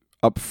 be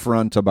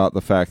upfront about the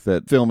fact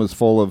that film is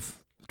full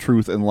of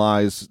truth and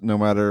lies, no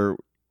matter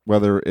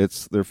whether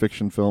they're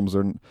fiction films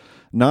or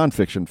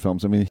nonfiction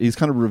films. I mean, he's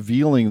kind of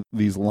revealing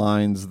these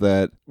lines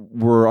that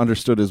were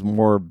understood as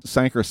more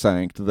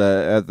sacrosanct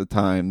at the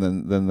time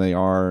than they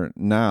are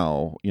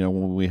now.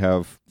 When we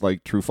have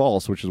like True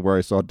False, which is where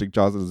I saw Dick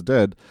Johnson Is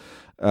Dead.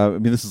 I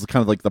mean, this is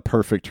kind of like the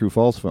perfect True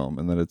False film,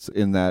 and that it's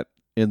in that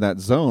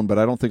zone, but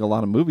I don't think a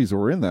lot of movies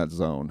were in that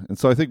zone. And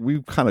so I think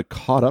we've kind of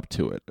caught up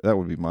to it. That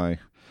would be my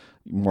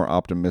more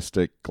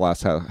optimistic,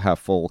 glass half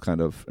full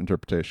kind of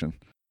interpretation.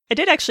 I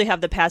did actually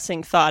have the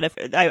passing thought,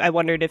 I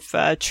wondered if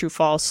True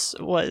False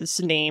was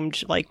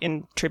named like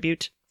in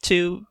tribute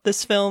to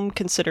this film,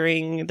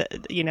 considering that,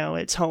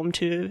 it's home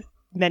to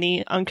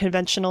many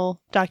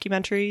unconventional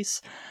documentaries.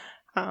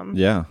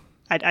 Yeah.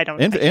 I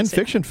don't. And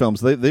fiction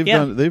films. They've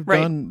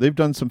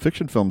done some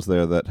fiction films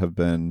there that have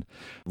been,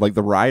 like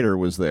The Rider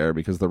was there,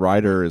 because The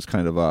Rider is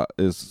kind of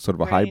sort of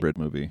a hybrid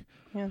movie.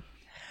 Yeah.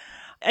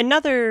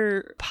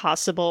 Another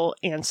possible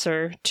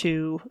answer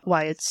to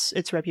why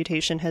its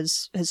reputation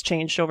has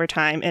changed over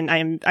time,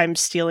 and I'm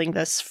stealing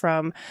this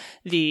from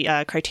the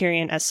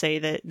Criterion essay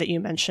that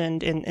you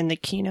mentioned in the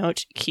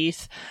keynote,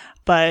 Keith.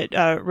 But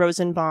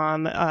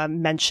Rosenbaum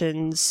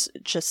mentions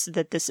just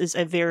that this is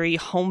a very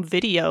home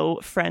video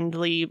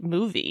friendly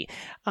movie,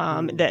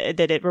 that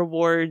it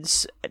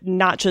rewards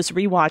not just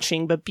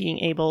rewatching, but being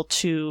able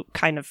to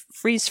kind of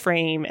freeze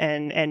frame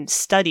and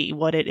study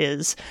what it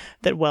is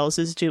that Wells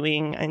is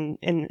doing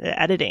in the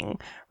editing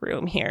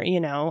room here,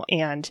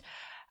 and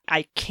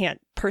I can't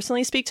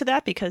personally speak to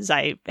that because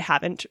I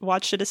haven't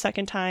watched it a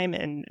second time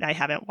and I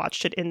haven't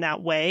watched it in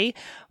that way.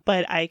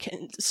 But I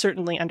can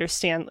certainly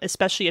understand,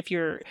 especially if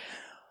you're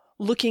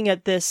looking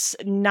at this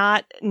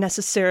not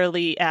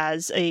necessarily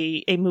as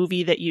a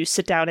movie that you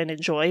sit down and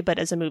enjoy, but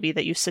as a movie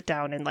that you sit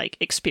down and like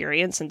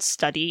experience and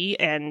study,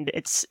 and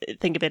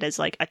think of it as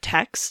like a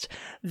text,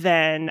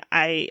 then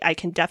I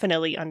can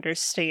definitely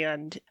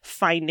understand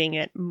finding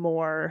it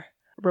more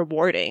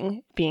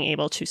rewarding, being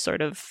able to sort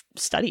of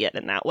study it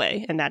in that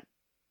way. And that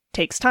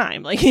takes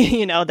time. Like,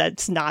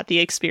 that's not the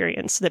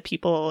experience that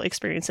people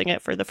experiencing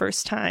it for the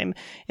first time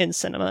in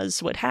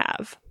cinemas would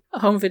have.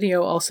 Home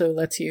video also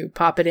lets you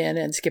pop it in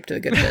and skip to the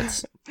good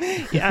bits.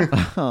 Yeah.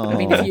 I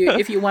mean,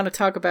 if you want to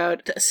talk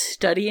about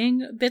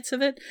studying bits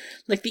of it,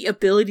 like the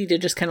ability to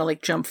just kind of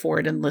like jump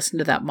forward and listen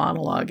to that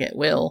monologue at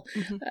will,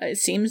 it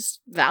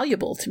seems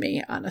valuable to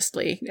me,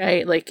 honestly.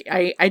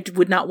 I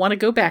would not want to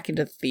go back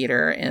into the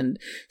theater and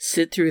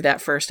sit through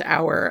that first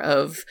hour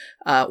of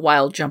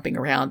while jumping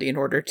around in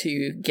order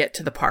to get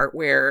to the part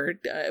where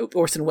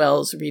Orson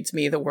Welles reads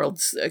me the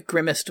world's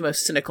grimmest,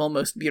 most cynical,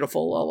 most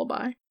beautiful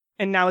lullaby.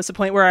 And now is the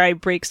point where I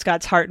break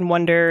Scott's heart and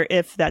wonder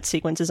if that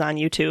sequence is on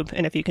YouTube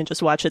and if you can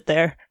just watch it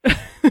there.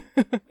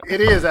 It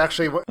is,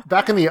 actually.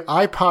 Back in the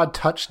iPod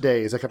Touch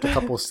days, I kept a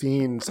couple of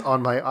scenes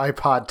on my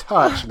iPod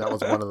Touch, and that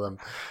was one of them.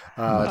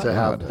 to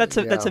have.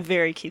 That's a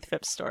very Keith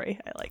Phipps story.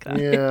 I like that.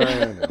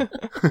 Yeah.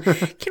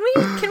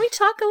 Can we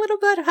talk a little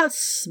bit how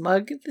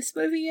smug this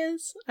movie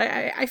is?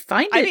 I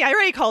find it. I mean, I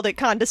already called it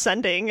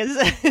condescending. Yeah, so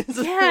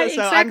exactly.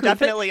 I'm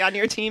definitely on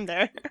your team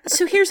there.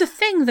 So here's the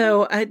thing,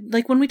 though.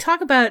 Like when we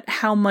talk about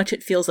how much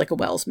it feels like a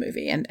Welles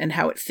movie and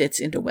how it fits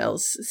into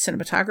Welles'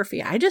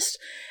 cinematography,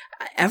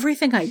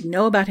 everything I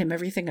know about him,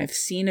 everything I've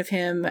seen of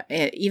him,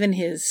 even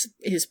his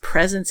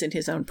presence in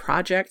his own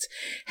projects,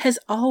 has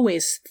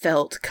always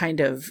felt kind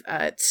of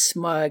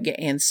smug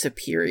and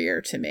superior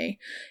to me.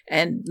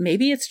 And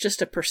maybe it's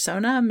just a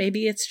persona,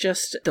 maybe it's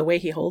just the way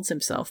he holds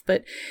himself,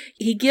 but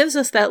he gives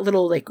us that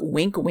little like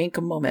wink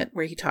wink moment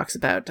where he talks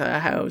about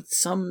how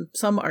some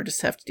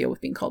artists have to deal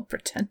with being called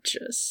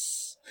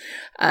pretentious.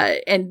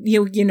 And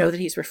you know that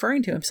he's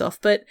referring to himself,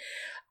 but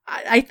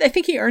I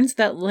think he earns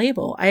that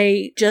label.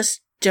 I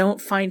just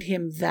don't find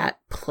him that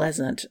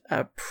pleasant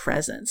a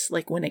presence.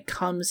 Like when it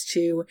comes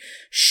to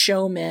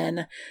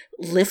showmen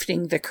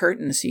lifting the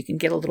curtain so you can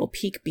get a little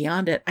peek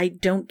beyond it, I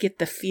don't get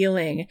the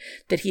feeling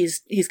that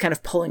he's kind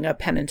of pulling a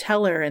Penn and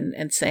Teller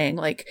and saying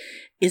like,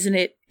 isn't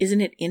it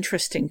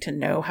interesting to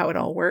know how it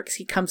all works?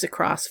 He comes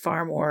across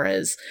far more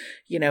as,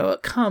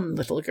 come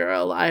little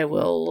girl, I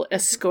will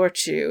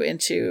escort you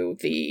into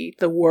the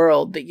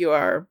world that you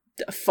are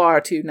far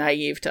too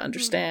naive to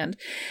understand.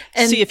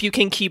 And see if you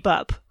can keep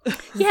up.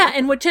 Yeah,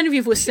 and what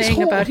Genevieve was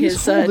saying about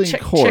his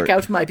check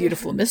out my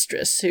beautiful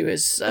mistress, who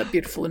is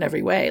beautiful in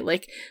every way,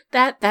 like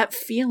that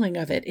feeling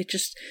of it,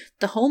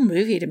 the whole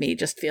movie to me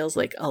just feels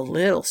like a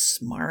little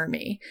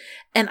smarmy.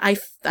 And I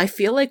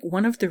feel like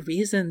one of the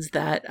reasons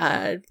that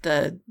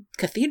the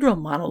cathedral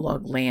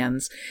monologue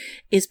lands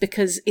is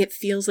because it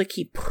feels like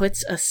he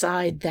puts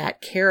aside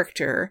that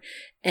character,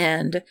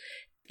 and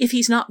if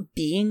he's not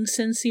being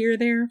sincere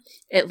there,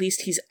 at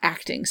least he's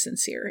acting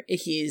sincere.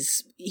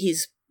 He's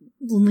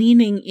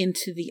leaning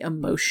into the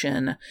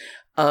emotion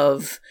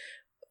of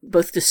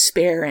both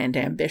despair and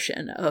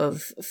ambition,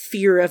 of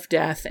fear of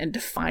death and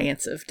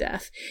defiance of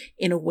death,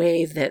 in a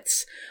way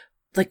that's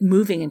like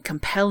moving and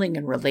compelling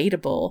and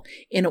relatable.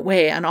 In a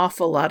way, an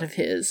awful lot of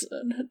his,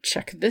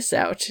 check this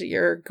out,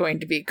 you're going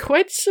to be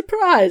quite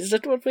surprised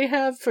at what we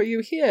have for you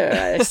here,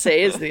 I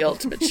say, is the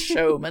ultimate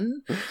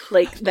showman.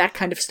 Like, that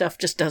kind of stuff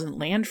just doesn't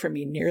land for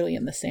me nearly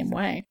in the same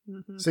way.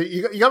 Mm-hmm. So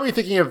you got me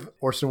thinking of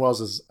Orson Welles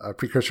as a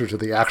precursor to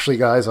the Actually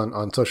guys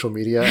on social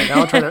media, and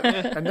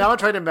now I'm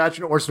trying to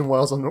imagine Orson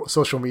Welles on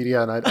social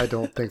media, and I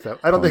don't think it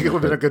would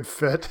have been a good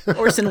fit.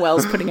 Orson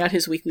Welles putting out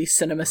his weekly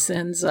Cinema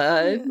Sins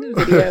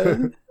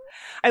video.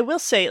 I will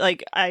say,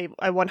 like, I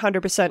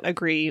 100%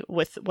 agree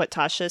with what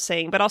Tasha is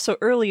saying, but also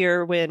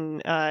earlier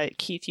when,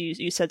 Keith,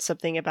 you said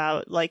something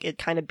about, like, it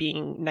kind of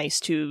being nice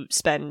to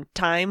spend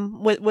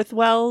time with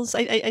Welles,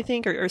 I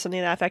think, or something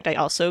to that effect. I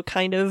also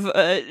kind of,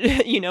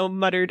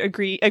 muttered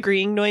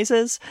agreeing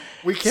noises.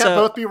 We can't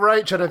both be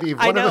right, Genevieve.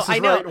 One of us is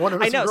right, one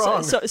of us is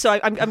wrong. So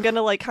I'm going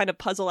to, like, kind of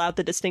puzzle out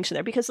the distinction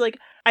there, because, like,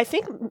 I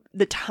think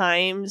the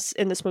times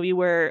in this movie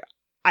where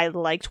I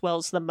liked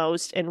Welles the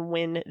most and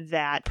when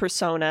that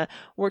persona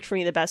worked for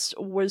me the best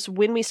was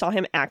when we saw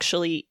him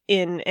actually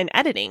in an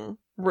editing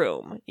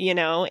room,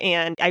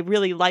 and I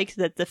really liked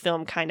that the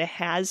film kind of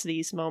has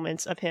these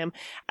moments of him.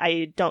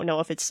 I don't know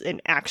if it's an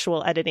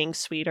actual editing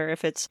suite or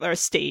if it's a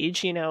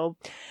stage,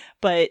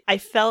 but I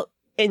felt,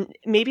 and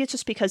maybe it's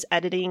just because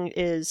editing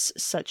is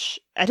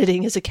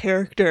a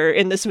character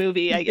in this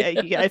movie.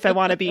 If I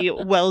want to be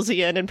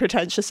Wellesian and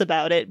pretentious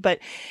about it, but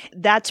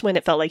that's when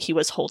it felt like he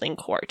was holding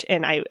court,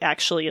 and I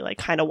actually like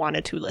kind of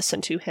wanted to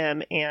listen to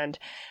him and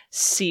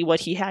see what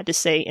he had to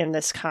say in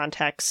this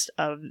context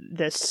of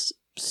this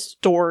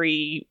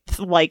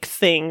story-like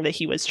thing that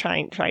he was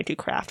trying to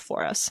craft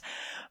for us.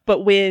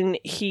 But when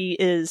he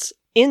is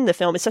in the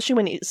film, especially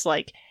when he's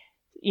like,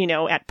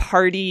 at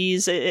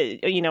parties,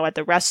 at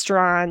the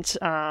restaurant,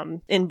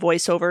 in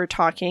voiceover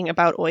talking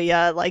about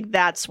Oya, like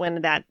that's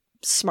when that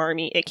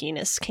smarmy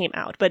ickiness came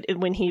out. But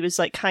when he was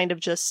like kind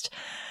of just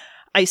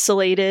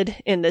isolated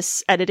in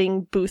this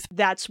editing booth,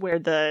 that's where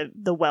the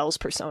Welles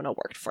persona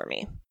worked for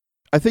me.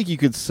 I think you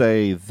could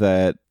say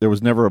that there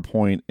was never a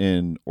point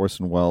in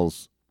Orson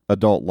Welles'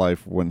 adult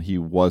life when he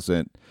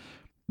wasn't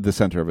the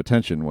center of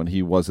attention, when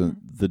he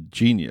wasn't the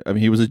genius. I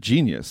mean, he was a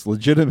genius,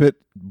 legitimate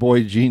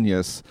boy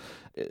genius,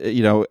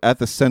 at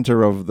the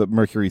center of the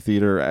Mercury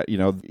Theater.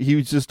 He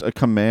was just a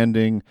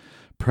commanding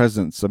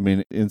presence. I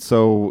mean, and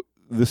so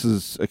this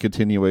is a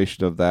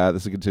continuation of that.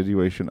 This is a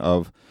continuation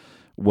of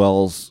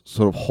Welles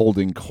sort of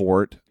holding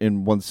court,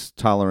 and one's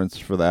tolerance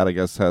for that, I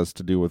guess, has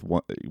to do with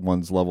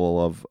one's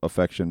level of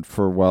affection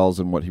for Welles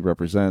and what he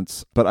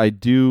represents. But I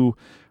do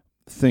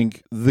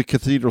think the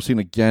cathedral scene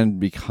again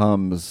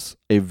becomes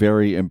a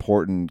very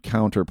important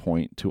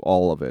counterpoint to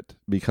all of it,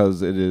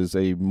 because it is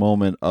a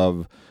moment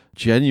of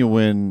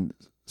genuine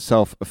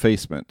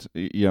self-effacement,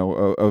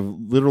 of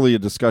literally a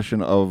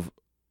discussion of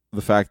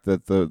the fact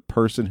that the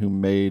person who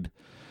made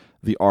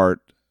the art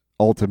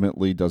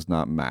ultimately does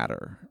not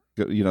matter.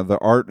 the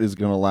art is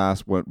going to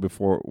last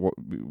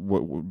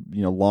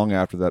long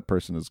after that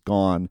person is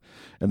gone,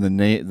 and the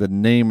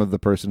name of the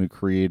person who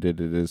created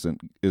it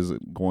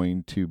isn't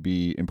going to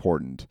be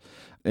important.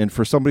 And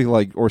for somebody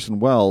like Orson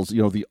Welles,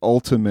 the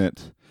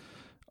ultimate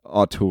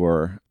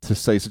auteur to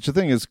say such a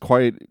thing is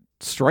quite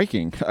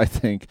striking, I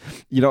think.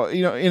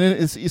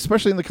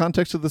 Especially in the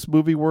context of this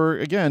movie, where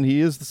again he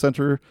is the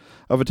center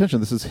of attention.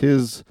 This is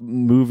his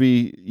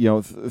movie,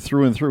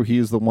 through and through. He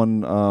is the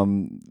one,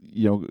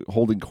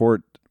 holding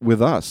court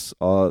with us,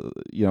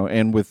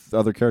 and with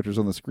other characters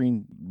on the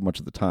screen much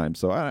of the time.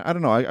 So I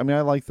don't know. I mean,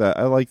 I like that.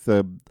 I like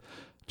the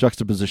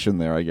juxtaposition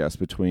there, I guess,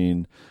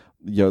 between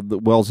the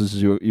Wells as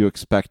you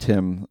expect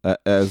him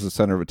as the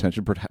center of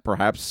attention,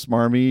 perhaps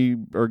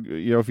smarmy, or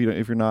if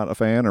you're not a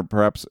fan, or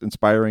perhaps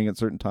inspiring at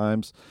certain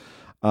times,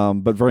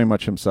 but very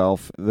much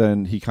himself.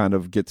 Then he kind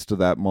of gets to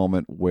that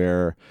moment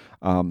where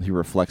he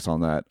reflects on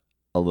that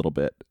a little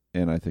bit,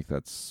 and I think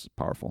that's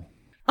powerful.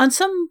 On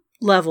some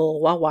level,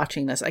 while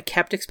watching this, I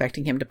kept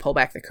expecting him to pull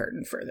back the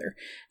curtain further.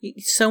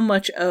 So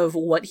much of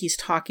what he's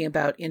talking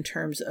about in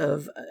terms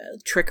of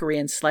trickery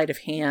and sleight of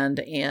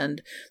hand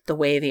and the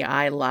way the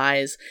eye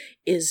lies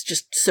is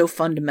just so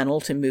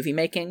fundamental to movie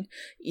making,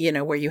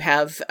 where you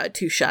have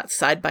two shots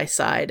side by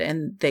side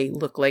and they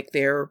look like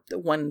they're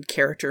one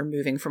character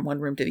moving from one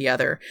room to the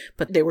other,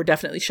 but they were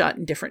definitely shot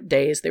in different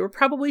days. They were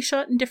probably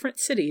shot in different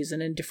cities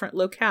and in different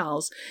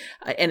locales,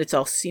 and it's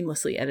all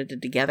seamlessly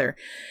edited together.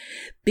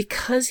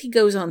 Because he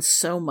goes on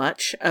so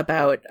much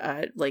about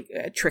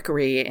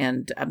trickery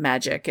and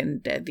magic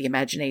and the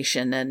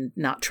imagination and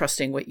not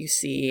trusting what you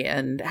see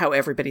and how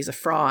everybody's a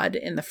fraud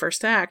in the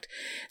first act,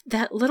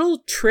 that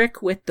little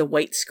trick with the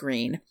white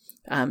screen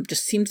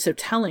just seemed so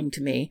telling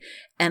to me.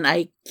 And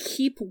I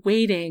keep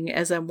waiting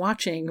as I'm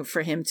watching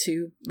for him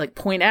to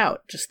point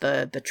out just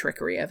the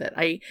trickery of it.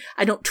 I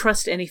don't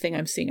trust anything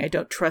I'm seeing. I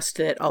don't trust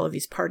that all of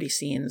these party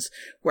scenes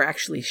were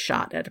actually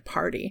shot at a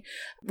party.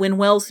 When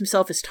Wells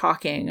himself is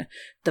talking,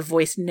 the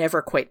voice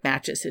never quite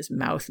matches his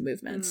mouth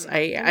movements. I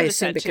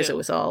assume because it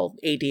was all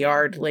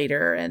ADR'd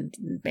later and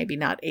maybe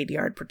not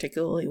ADR'd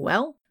particularly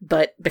well,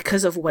 but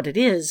because of what it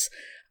is,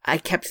 I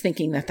kept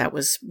thinking that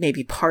was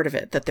maybe part of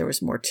it, that there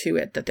was more to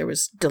it, that there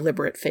was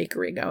deliberate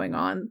fakery going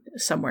on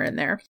somewhere in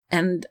there.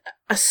 And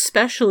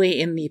especially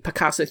in the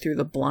Picasso through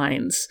the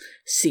blinds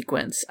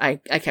sequence, I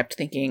kept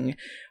thinking,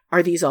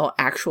 are these all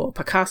actual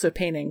Picasso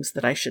paintings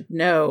that I should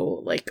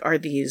know?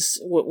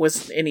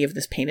 Was any of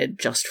this painted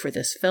just for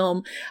this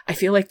film? I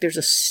feel like there's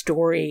a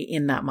story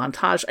in that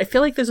montage. I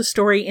feel like there's a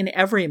story in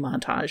every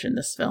montage in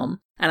this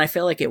film. And I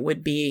feel like it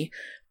would be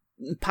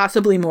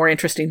possibly more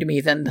interesting to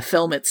me than the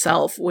film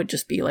itself. Would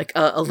just be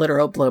a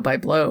literal blow by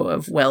blow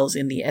of Wells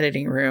in the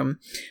editing room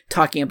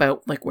talking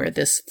about where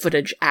this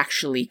footage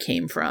actually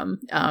came from,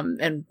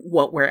 and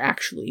what we're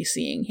actually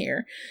seeing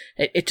here.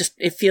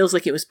 It feels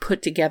like it was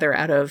put together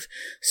out of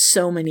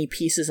so many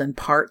pieces and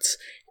parts,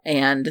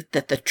 and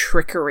that the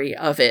trickery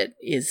of it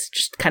is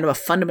just kind of a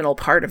fundamental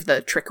part of the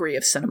trickery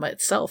of cinema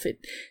itself.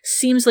 It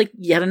seems like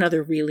yet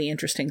another really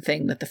interesting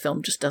thing that the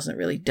film just doesn't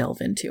really delve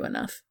into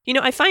enough.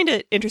 I find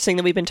it interesting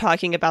that we've been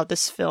talking about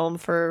this film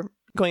for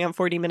going on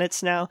 40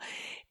 minutes now,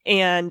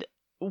 and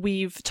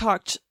we've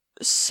talked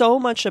so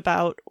much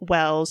about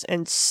Wells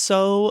and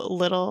so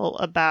little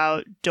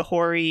about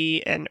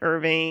Dahori and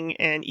Irving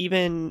and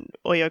even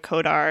Oya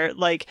Kodar.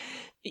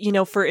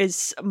 For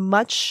as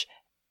much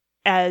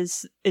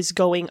as is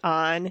going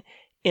on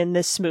in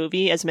this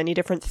movie, as many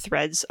different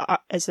threads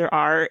as there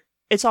are,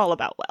 it's all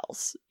about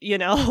Wells.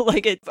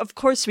 Of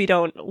course we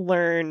don't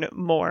learn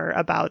more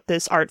about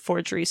this art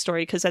forgery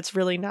story, because that's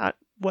really not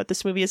what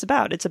this movie is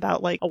about. It's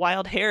about a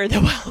wild hair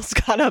that Wells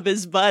got up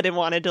his butt and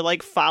wanted to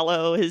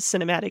follow his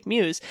cinematic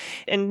muse.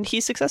 And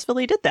he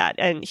successfully did that.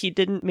 And he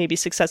didn't maybe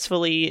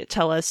successfully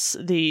tell us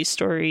the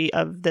story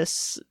of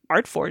this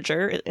art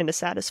forger in a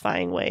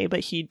satisfying way,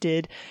 but he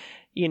did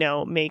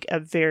make a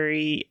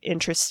very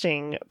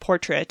interesting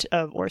portrait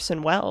of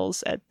Orson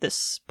Welles at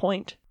this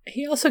point.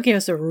 He also gave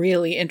us a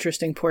really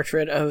interesting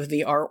portrait of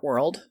the art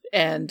world.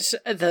 And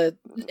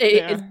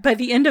by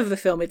the end of the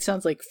film, it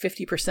sounds like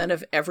 50%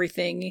 of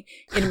everything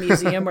in a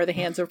museum or the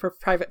hands of a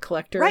private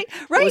collector. Right.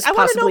 I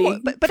want to know,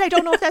 but I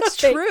don't know if that's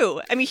true.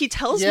 I mean, he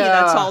tells me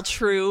that's all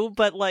true,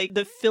 but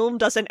the film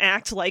doesn't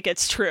act like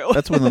it's true.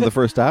 That's within the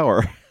first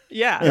hour.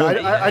 Yeah.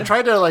 I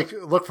tried to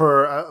look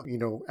for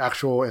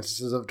actual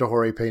instances of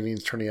Dahori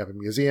paintings turning up in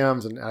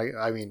museums, and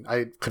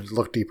I could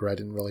look deeper. I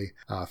didn't really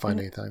find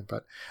anything.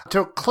 But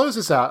to close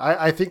this out,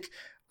 I think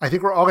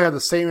we're all gonna have the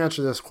same answer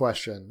to this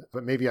question,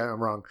 but maybe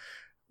I'm wrong.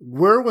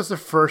 Where was the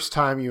first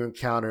time you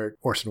encountered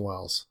Orson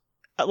Welles?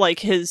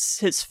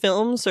 His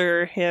films,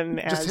 or him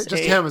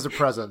him as a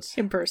presence?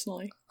 Him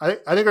personally. I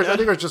think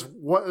there's just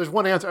there's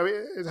one answer. I mean,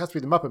 it has to be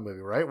the Muppet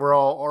movie, right? We're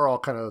all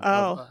kind of.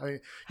 I mean,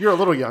 you're a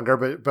little younger,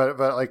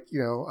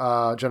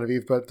 but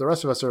Genevieve, but the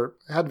rest of us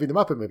had to be the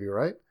Muppet movie,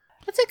 right?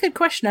 That's a good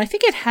question. I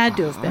think it had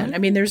to have been. I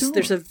mean,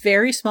 there's a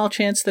very small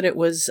chance that it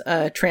was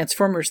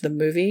Transformers the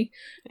movie,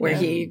 where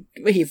he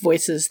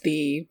voices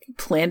the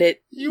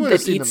planet. You would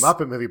have seen the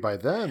Muppet movie by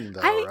then,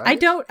 though, right?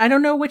 I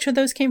don't know which of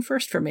those came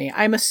first for me.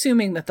 I'm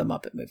assuming that the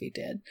Muppet movie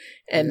did,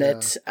 and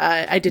that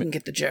I didn't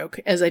get the joke,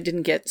 as I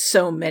didn't get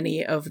so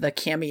many of the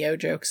cameo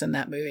jokes in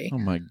that movie. Oh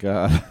my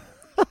god.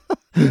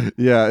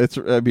 Yeah,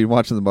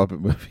 watching the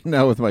Muppet movie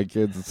now with my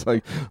kids, it's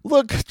like,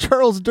 look,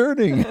 Charles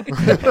Durning.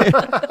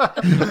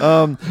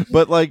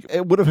 But like,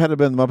 it would have had to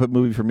been the Muppet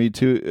movie for me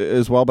too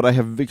as well. But I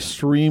have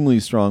extremely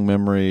strong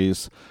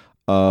memories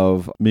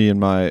of me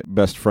and my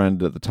best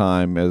friend at the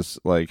time as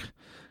like,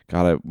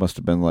 God, I must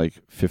have been like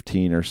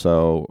 15 or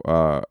so,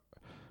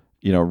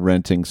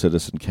 renting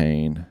Citizen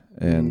Kane.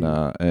 And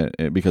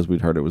because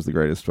we'd heard it was the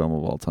greatest film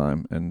of all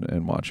time,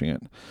 and watching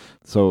it,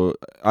 so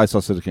I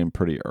saw Citizen Kane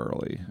pretty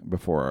early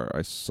before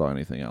I saw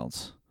anything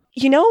else.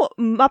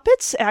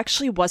 Muppets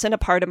actually wasn't a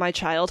part of my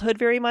childhood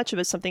very much. It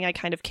was something I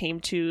kind of came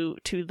to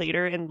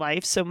later in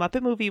life. So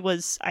Muppet movie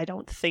was, I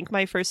don't think,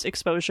 my first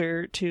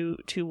exposure to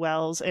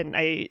Wells, and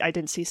I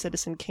didn't see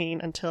Citizen Kane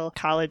until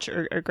college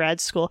or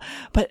grad school.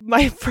 But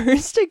my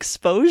first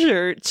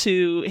exposure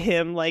to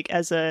him, like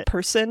as a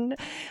person,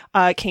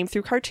 came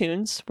through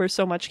cartoons, where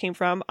so much came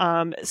from.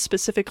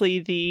 Specifically,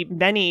 the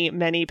many,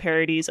 many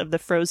parodies of the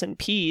Frozen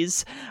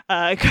Peas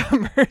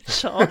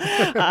commercial.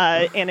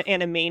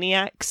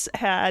 Animaniacs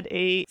had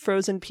a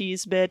Frozen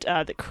Peas bit.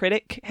 The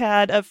Critic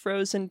had a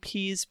Frozen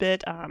Peas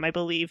bit. I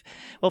believe.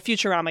 Well,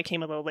 Futurama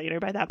came a little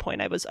later. By that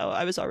point, I was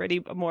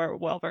already more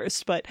well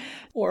versed,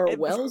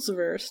 Wells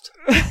versed.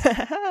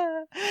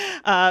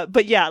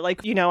 But yeah,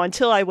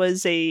 until I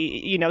was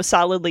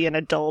solidly an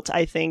adult,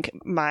 I think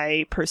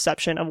my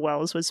perception of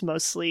Wells was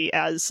mostly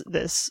as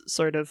this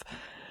sort of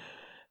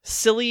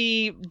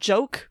silly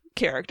joke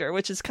character,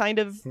 which is kind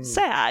of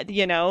sad,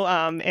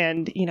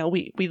 and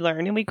we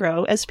learn and we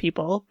grow as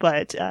people,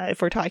 but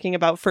if we're talking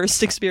about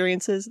first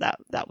experiences,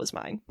 that was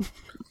mine.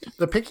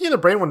 The Pinky and the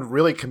Brain one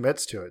really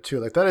commits to it too.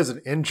 Like, that is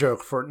an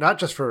in-joke it's not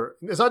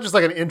just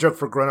like an in-joke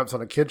for grown-ups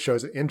on a kid's show,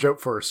 it's an in-joke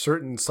for a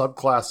certain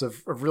subclass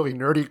of really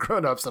nerdy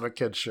grown-ups on a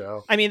kid's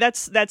show. I mean,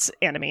 that's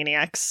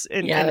Animaniacs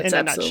in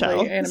a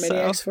nutshell.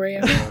 Animaniacs for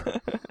you.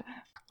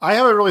 I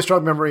have a really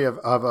strong memory of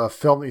a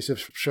film that used to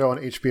show on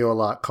HBO a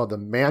lot called The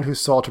Man Who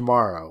Saw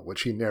Tomorrow,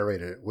 which he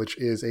narrated, which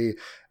is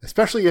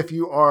especially if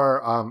you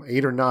are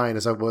 8 or 9,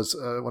 as I was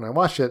when I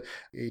watched it,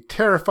 a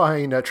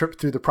terrifying trip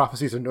through the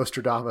prophecies of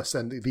Nostradamus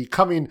and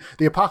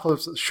the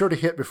apocalypse sure to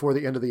hit before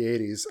the end of the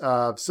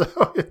 80s.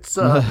 So it's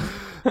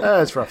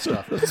rough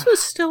stuff. This was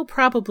still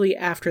probably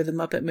after the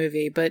Muppet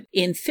movie, but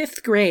in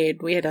 5th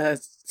grade, we had a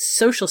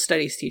social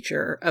studies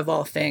teacher, of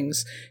all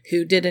things,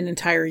 who did an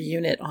entire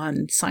unit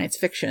on science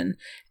fiction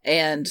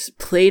and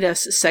played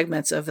us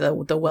segments of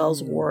the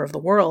Wells War of the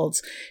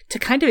Worlds to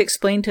kind of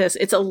explain to us.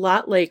 It's a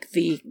lot like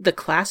the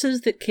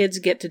classes that kids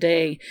get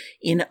today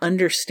in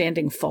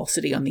understanding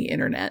falsity on the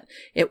internet.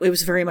 It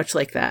was very much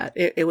like that.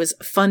 It was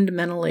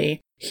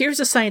fundamentally,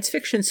 here's a science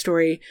fiction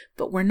story,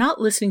 but we're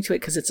not listening to it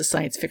because it's a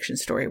science fiction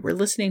story. We're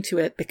listening to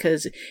it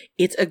because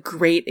it's a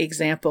great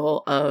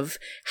example of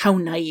how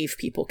naive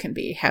people can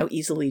be, how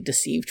easily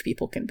deceived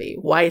people can be,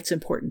 why it's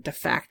important to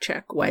fact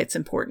check, why it's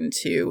important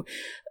to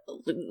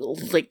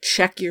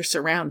check your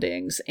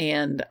surroundings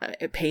and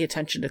pay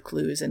attention to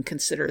clues and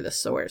consider the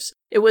source.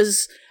 It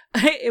was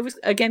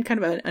again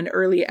kind of an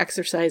early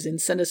exercise in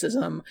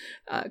cynicism,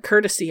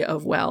 courtesy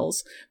of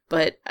Wells,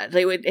 but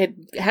it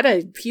had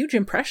a huge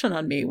impression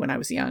on me when I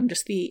was young.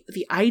 Just the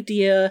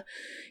idea,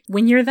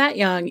 when you're that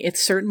young,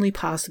 it's certainly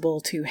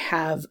possible to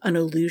have an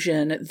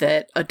illusion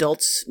that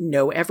adults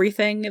know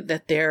everything,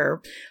 that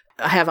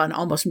have an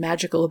almost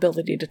magical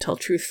ability to tell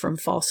truth from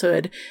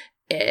falsehood,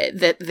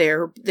 that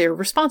they're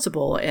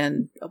responsible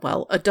and,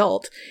 well,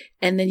 adult.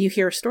 And then you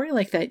hear a story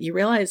like that, you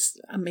realize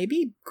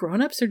maybe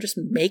grown-ups are just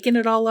making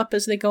it all up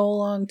as they go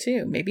along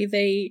too. Maybe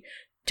they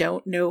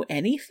don't know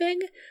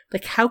anything.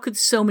 Like, how could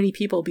so many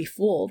people be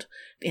fooled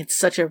in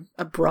such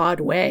a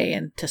broad way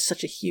and to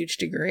such a huge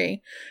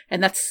degree?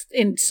 And that's,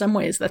 in some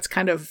ways, that's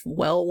kind of,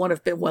 one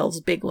of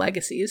Wells' big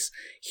legacies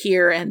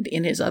here and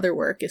in his other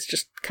work, is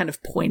just kind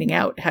of pointing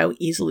out how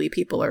easily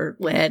people are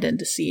led and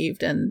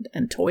deceived and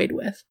toyed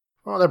with.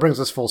 Well, that brings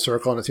us full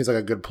circle, and it seems like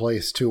a good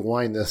place to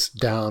wind this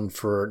down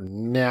for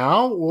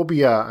now. We'll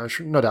be, no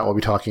doubt, we'll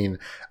be talking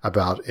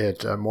about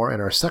it more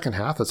in our second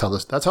half. That's how the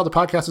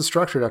podcast is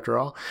structured, after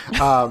all. We're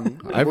not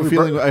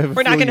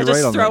going to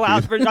just throw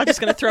out. We're not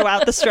just going to throw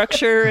out the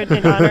structure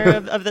in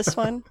honor of this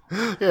one.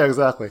 Yeah,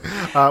 exactly.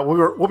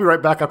 We'll be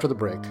right back after the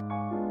break.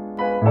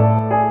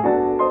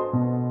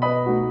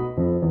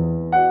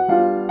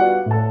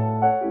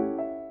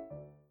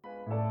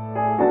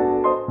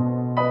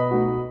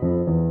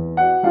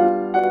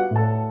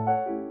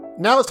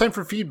 now it's time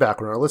for feedback,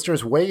 when our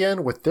listeners weigh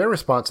in with their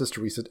responses to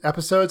recent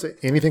episodes and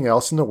anything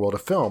else in the world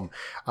of film.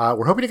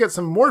 We're hoping to get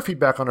some more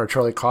feedback on our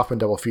Charlie Kaufman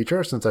double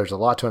feature, since there's a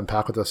lot to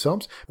unpack with those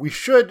films. We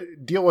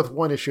should deal with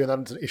one issue, and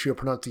that's an issue of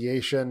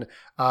pronunciation.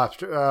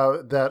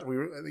 That we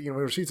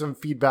received some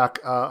feedback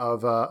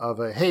of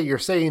hey, you're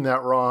saying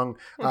that wrong.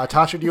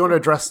 Tasha, do you want to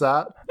address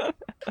that?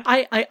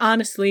 I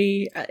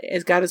honestly,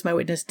 as God is my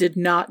witness, did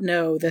not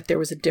know that there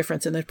was a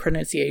difference in the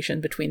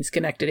pronunciation between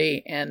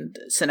Schenectady and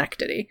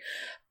Synecdoche.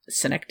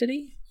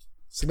 Synecdoche?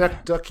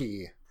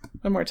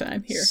 One more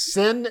time here.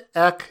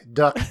 Synecdoche.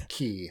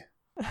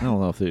 I don't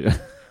know if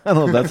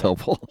that's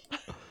helpful.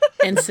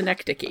 And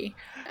Synecdoche.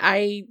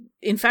 I,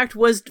 in fact,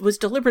 was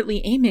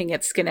deliberately aiming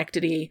at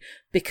Schenectady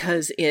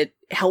because it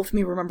helped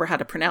me remember how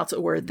to pronounce a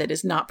word that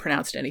is not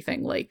pronounced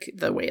anything like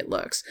the way it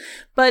looks.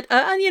 But,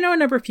 a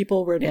number of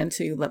people wrote in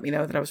to let me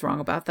know that I was wrong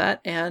about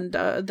that. And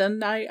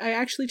then I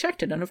actually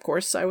checked it. And of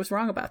course, I was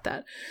wrong about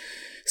that.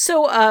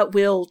 So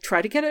we'll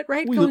try to get it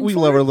right. We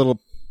love our little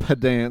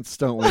pedants,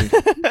 don't we?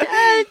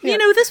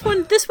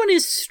 This one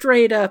is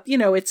straight up,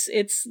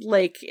 it's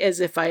like as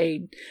if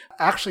I...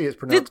 Actually, it's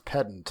pronounced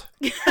pedant.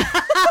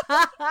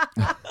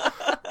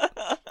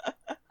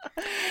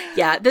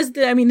 Yeah,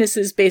 this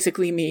is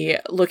basically me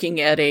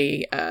looking at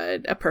a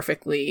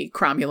perfectly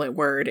cromulent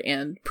word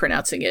and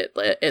pronouncing it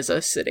as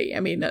a city. I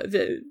mean,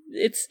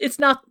 it's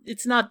not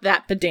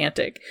that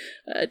pedantic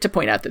to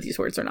point out that these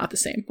words are not the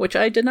same, which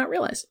I did not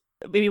realize.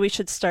 Maybe we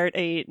should start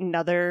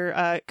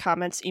another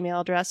comments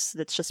email address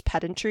that's just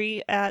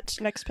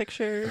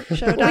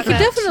pedantry@nextpictureshow.net. We could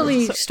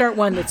definitely start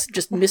one that's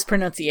just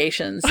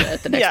mispronunciations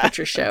at the Next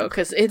Picture Show,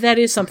 because that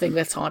is something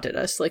that's haunted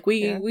us. Like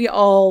we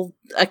all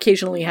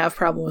occasionally have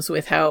problems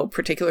with how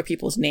particular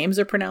people's names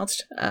are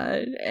pronounced.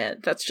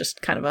 And that's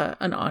just kind of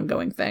an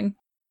ongoing thing.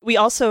 We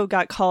also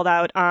got called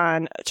out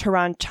on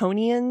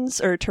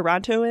Torontonians or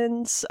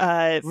Torontoans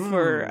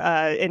for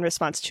in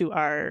response to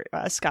our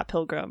Scott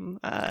Pilgrim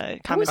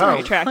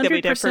commentary track that we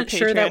did for Patreon.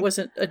 Sure that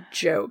wasn't a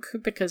joke,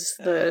 because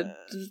the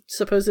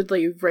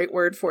supposedly right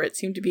word for it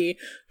seemed to be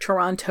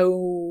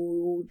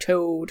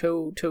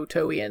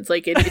Torontoians.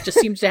 Like it just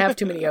seems to have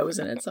too many O's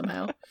in it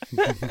somehow.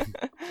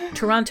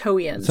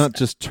 Torontoians. It's not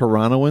just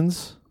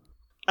Torontoans?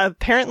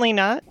 Apparently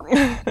not.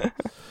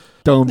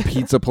 Dome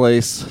Pizza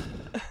Place.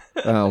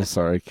 Oh,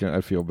 sorry.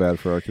 I feel bad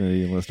for our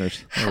Canadian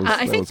listeners.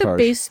 I think the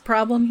base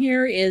problem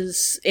here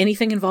is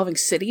anything involving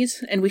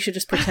cities, and we should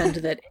just pretend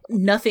that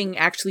nothing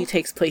actually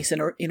takes place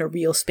in a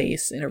real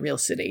space, in a real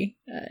city.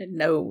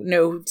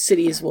 No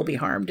cities will be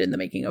harmed in the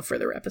making of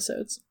further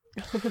episodes.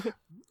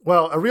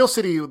 Well, a real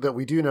city that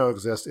we do know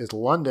exists is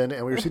London,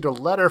 and we received a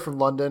letter from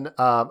London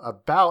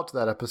about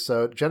that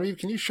episode. Genevieve,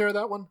 can you share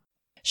that one?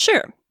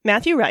 Sure.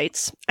 Matthew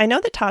writes, I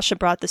know that Tasha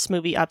brought this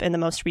movie up in the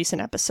most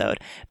recent episode,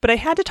 but I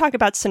had to talk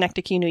about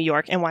Synecdoche, New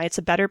York, and why it's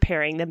a better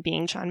pairing than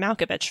being John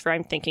Malkovich for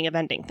I'm Thinking of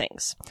Ending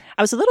Things.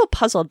 I was a little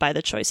puzzled by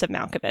the choice of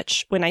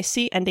Malkovich when I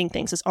see Ending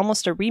Things as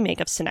almost a remake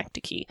of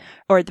Synecdoche,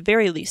 or at the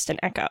very least an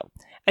echo.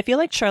 I feel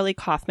like Charlie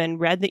Kaufman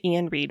read the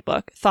Ian Reid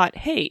book, thought,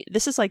 hey,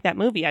 this is like that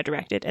movie I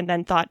directed, and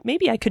then thought,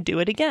 maybe I could do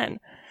it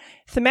again.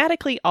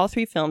 Thematically, all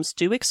three films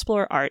do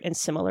explore art in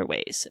similar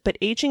ways, but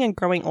aging and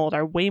growing old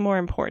are way more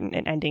important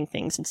in Ending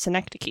Things in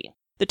Synecdoche.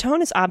 The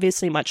tone is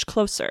obviously much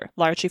closer,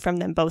 largely from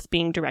them both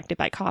being directed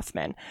by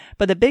Kaufman,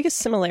 but the biggest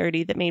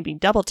similarity that made me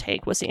double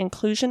take was the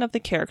inclusion of the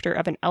character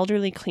of an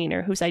elderly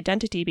cleaner whose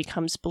identity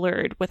becomes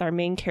blurred with our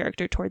main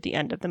character toward the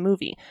end of the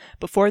movie,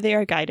 before they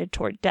are guided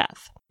toward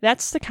death.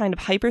 That's the kind of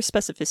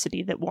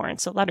hyper-specificity that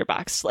warrants a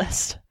Letterboxd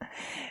list.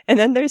 And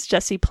then there's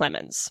Jesse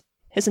Plemons.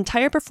 His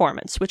entire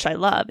performance, which I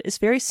love, is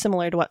very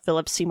similar to what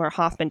Philip Seymour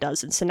Hoffman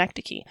does in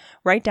Synecdoche,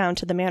 right down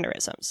to the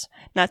mannerisms.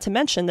 Not to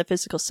mention the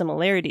physical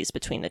similarities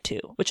between the two,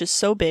 which is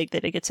so big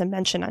that it gets a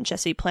mention on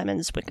Jesse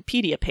Plemons'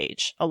 Wikipedia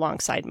page,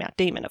 alongside Matt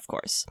Damon, of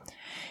course.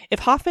 If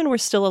Hoffman were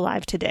still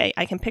alive today,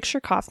 I can picture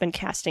Kaufman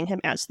casting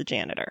him as the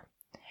janitor.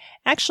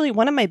 Actually,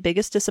 one of my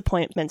biggest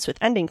disappointments with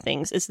Ending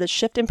Things is the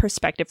shift in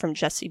perspective from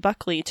Jessie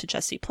Buckley to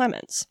Jesse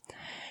Plemons.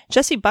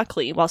 Jessie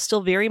Buckley, while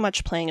still very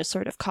much playing a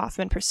sort of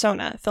Kaufman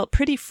persona, felt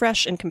pretty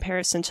fresh in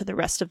comparison to the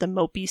rest of the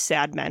mopey,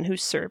 sad men who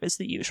serve as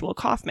the usual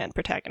Kaufman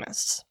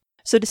protagonists.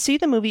 So to see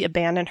the movie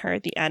abandon her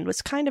at the end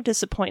was kind of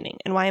disappointing,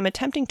 and why I'm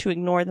attempting to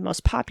ignore the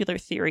most popular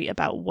theory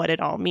about what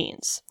it all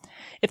means.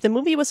 If the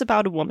movie was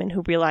about a woman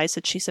who realized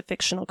that she's a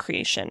fictional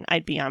creation,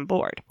 I'd be on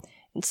board.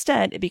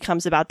 Instead, it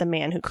becomes about the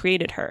man who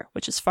created her,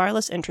 which is far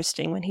less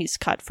interesting when he's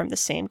cut from the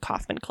same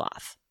Kaufman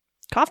cloth.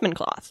 Kaufman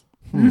cloth.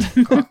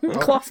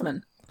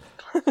 Kaufman.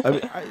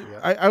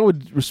 I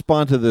would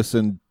respond to this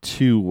in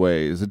two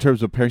ways in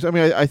terms of pairings. I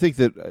mean, I think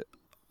that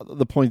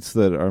the points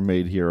that are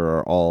made here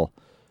are all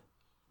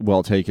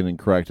well taken and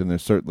correct, and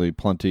there's certainly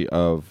plenty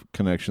of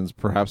connections,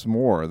 perhaps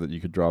more, that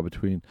you could draw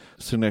between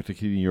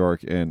Synecdoche, New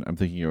York, and I'm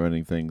Thinking of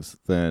Ending Things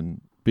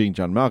than being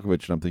John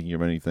Malkovich and I'm Thinking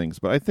of Ending Things.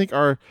 But I think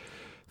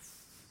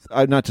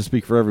not to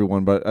speak for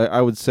everyone, but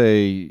I would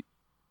say,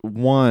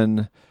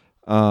 one,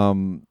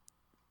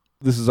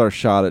 this is our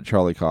shot at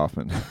Charlie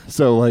Kaufman.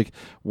 So, like,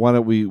 why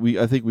don't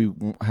I think we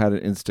had an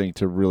instinct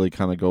to really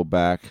kind of go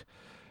back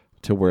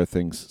to where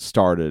things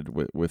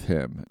started with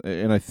him.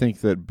 And I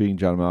think that Being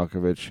John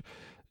Malkovich,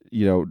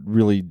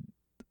 really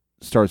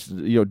starts,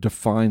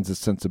 defines a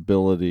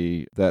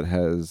sensibility that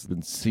has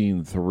been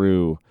seen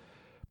through,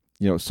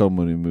 so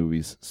many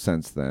movies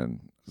since then.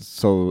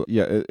 So,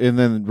 yeah, and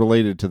then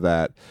related to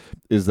that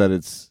is that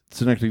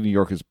Synecdoche, New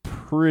York is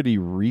pretty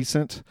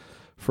recent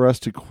for us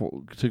to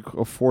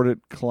afford it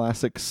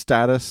classic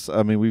status.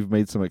 I mean, we've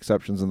made some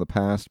exceptions in the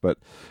past, but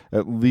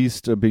at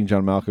least Being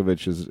John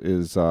Malkovich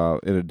is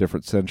in a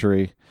different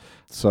century.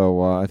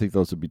 So I think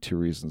those would be two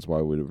reasons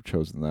why we would have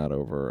chosen that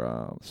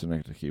over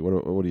Synecdoche.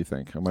 What do you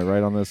think? Am I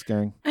right on this,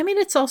 gang? I mean,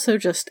 it's also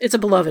it's a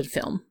beloved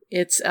film.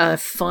 It's a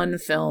fun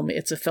film.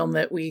 It's a film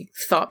that we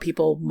thought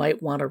people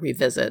might want to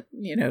revisit,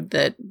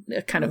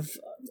 that kind of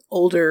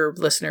older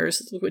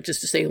listeners, which is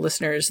to say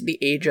listeners the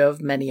age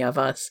of many of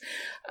us,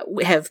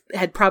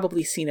 had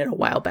probably seen it a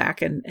while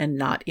back and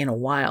not in a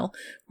while.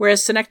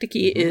 Whereas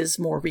Synecdoche is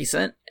more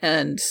recent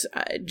and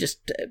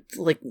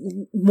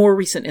more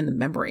recent in the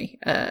memory,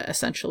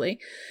 essentially.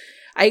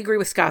 I agree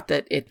with Scott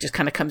that it just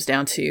kind of comes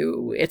down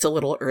to it's a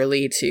little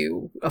early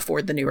to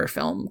afford the newer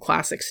film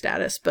classic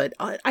status. But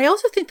I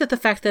also think that the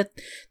fact that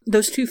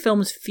those two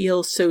films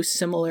feel so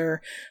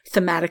similar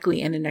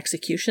thematically and in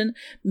execution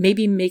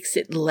maybe makes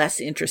it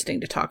less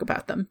interesting to talk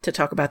about them, to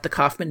talk about the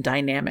Kaufman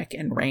dynamic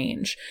and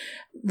range.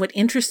 What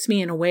interests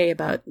me in a way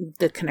about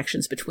the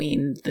connections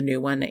between the new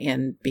one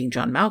and Being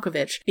John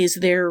Malkovich is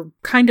they're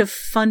kind of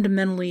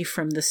fundamentally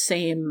from the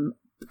same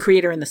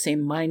creator and the same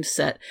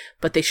mindset,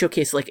 but they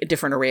showcase like a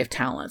different array of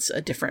talents, a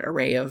different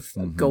array of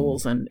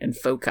goals and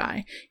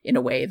foci in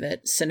a way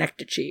that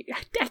Synecdoche,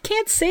 I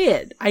can't say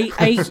it.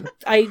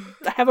 I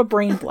have a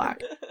brain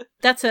block.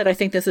 That said, I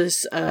think this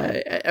is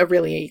a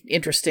really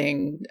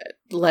interesting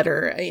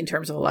letter in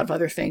terms of a lot of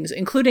other things,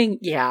 including,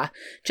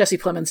 Jesse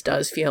Plemons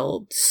does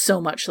feel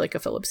so much like a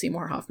Philip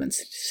Seymour Hoffman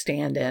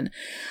stand-in.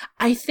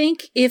 I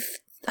think if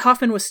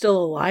Hoffman was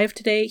still alive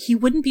today, he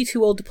wouldn't be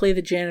too old to play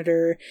the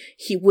janitor.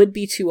 He would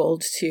be too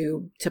old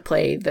to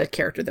play the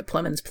character that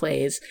Plemons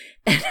plays.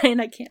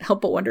 And I can't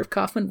help but wonder if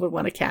Kaufman would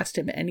want to cast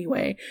him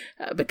anyway,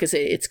 because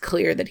it's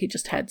clear that he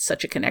just had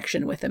such a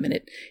connection with him. And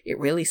it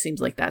really seems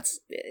like that's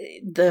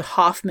the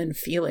Hoffman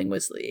feeling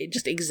was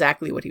just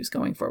exactly what he was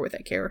going for with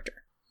that character.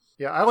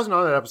 Yeah, I wasn't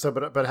on that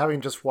episode, but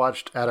having just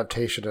watched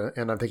Adaptation,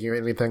 and I'm thinking of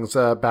ending things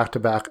back to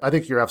back, I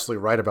think you're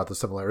absolutely right about the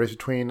similarities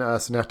between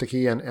Synecdoche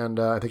and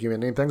I think you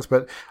ending things.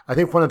 But I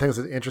think one of the things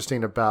that's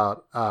interesting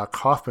about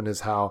Kaufman is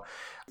how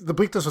the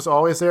bleakness was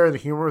always there, and the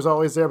humor was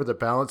always there, but the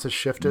balance has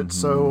shifted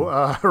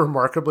so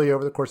remarkably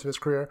over the course of his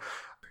career.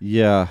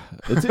 Yeah,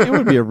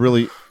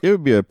 it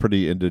would be a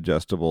pretty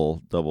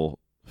indigestible double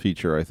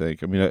feature, I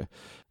think. I mean,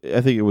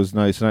 I think it was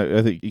nice, and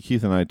I think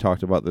Keith and I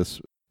talked about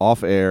this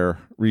off air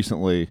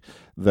recently,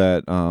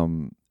 that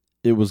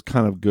it was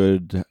kind of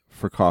good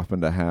for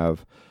Kaufman to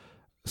have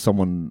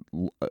someone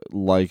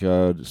like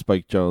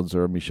Spike Jonze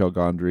or Michel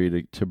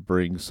Gondry to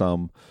bring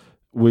some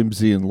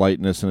whimsy and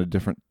lightness and a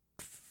different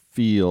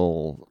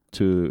feel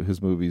to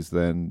his movies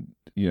than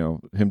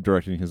him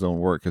directing his own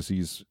work, because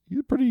he's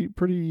a pretty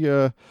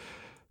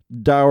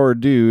dour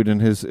dude,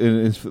 and his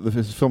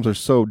films are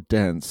so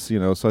dense,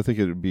 so I think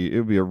it would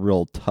be a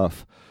real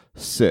tough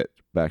sit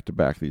back to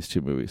back, these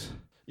two movies,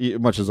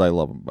 much as I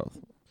love them both.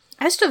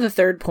 As to the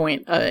third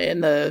point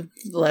in the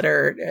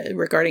letter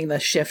regarding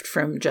the shift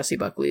from Jesse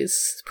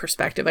Buckley's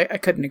perspective, I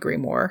couldn't agree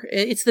more.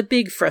 It's the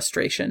big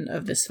frustration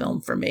of this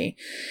film for me,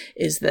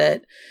 is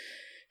that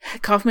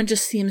Kaufman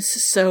just seems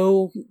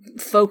so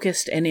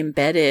focused and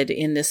embedded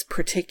in this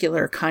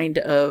particular kind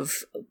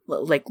of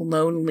like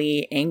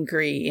lonely,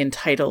 angry,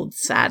 entitled,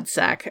 sad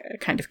sack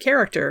kind of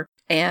character.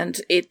 And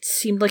it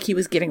seemed like he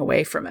was getting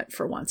away from it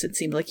for once. It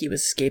seemed like he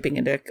was escaping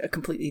into a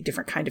completely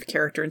different kind of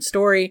character and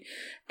story.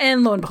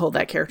 And lo and behold,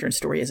 that character and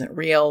story isn't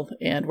real.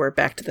 And we're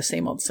back to the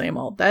same old, same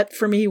old. That,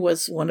 for me,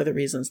 was one of the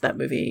reasons that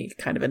movie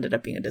kind of ended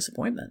up being a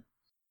disappointment.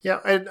 Yeah,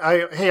 and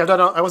I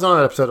was on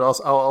that episode. I'll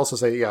also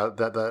say,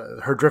 that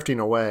her drifting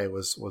away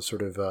was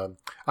sort of.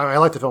 I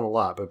liked the film a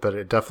lot, but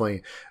it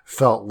definitely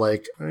felt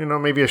like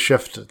maybe a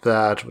shift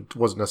that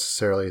wasn't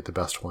necessarily the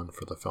best one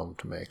for the film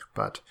to make.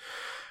 But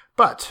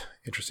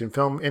interesting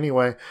film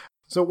anyway.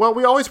 So,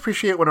 we always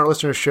appreciate when our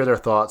listeners share their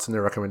thoughts and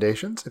their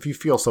recommendations. If you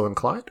feel so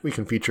inclined, we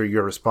can feature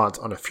your response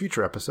on a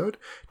future episode.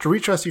 To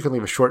reach us, you can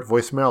leave a short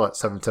voicemail at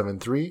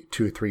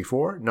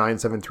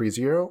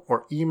 773-234-9730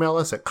 or email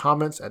us at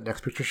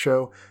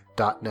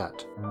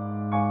comments@nextpictureshow.net.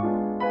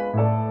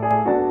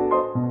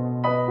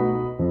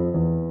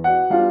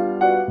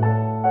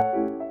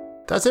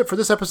 That's it for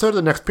this episode of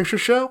The Next Picture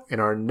Show.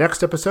 In our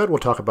next episode, we'll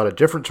talk about a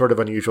different sort of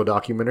unusual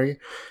documentary.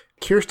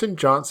 Kirsten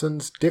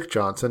Johnson's Dick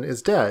Johnson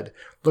is Dead.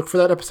 Look for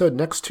that episode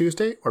next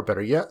Tuesday, or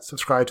better yet,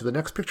 subscribe to The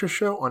Next Picture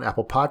Show on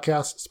Apple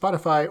Podcasts,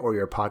 Spotify, or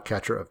your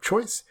podcatcher of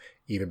choice.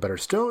 Even better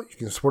still, you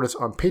can support us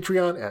on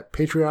Patreon at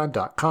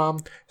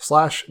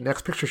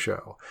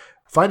patreon.com/nextpictureshow.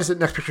 Find us at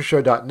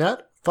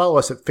nextpictureshow.net. Follow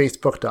us at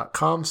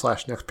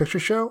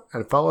facebook.com/nextpictureshow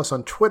and follow us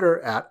on Twitter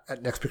at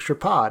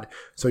nextpicturepod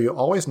so you'll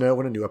always know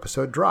when a new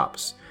episode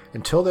drops.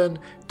 Until then,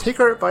 take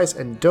our advice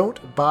and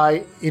don't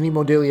buy any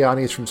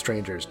Modigliani's from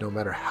strangers, no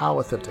matter how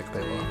authentic they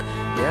look.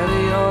 Yeah,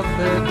 the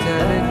author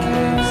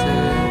dedicates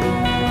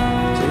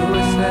it to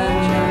a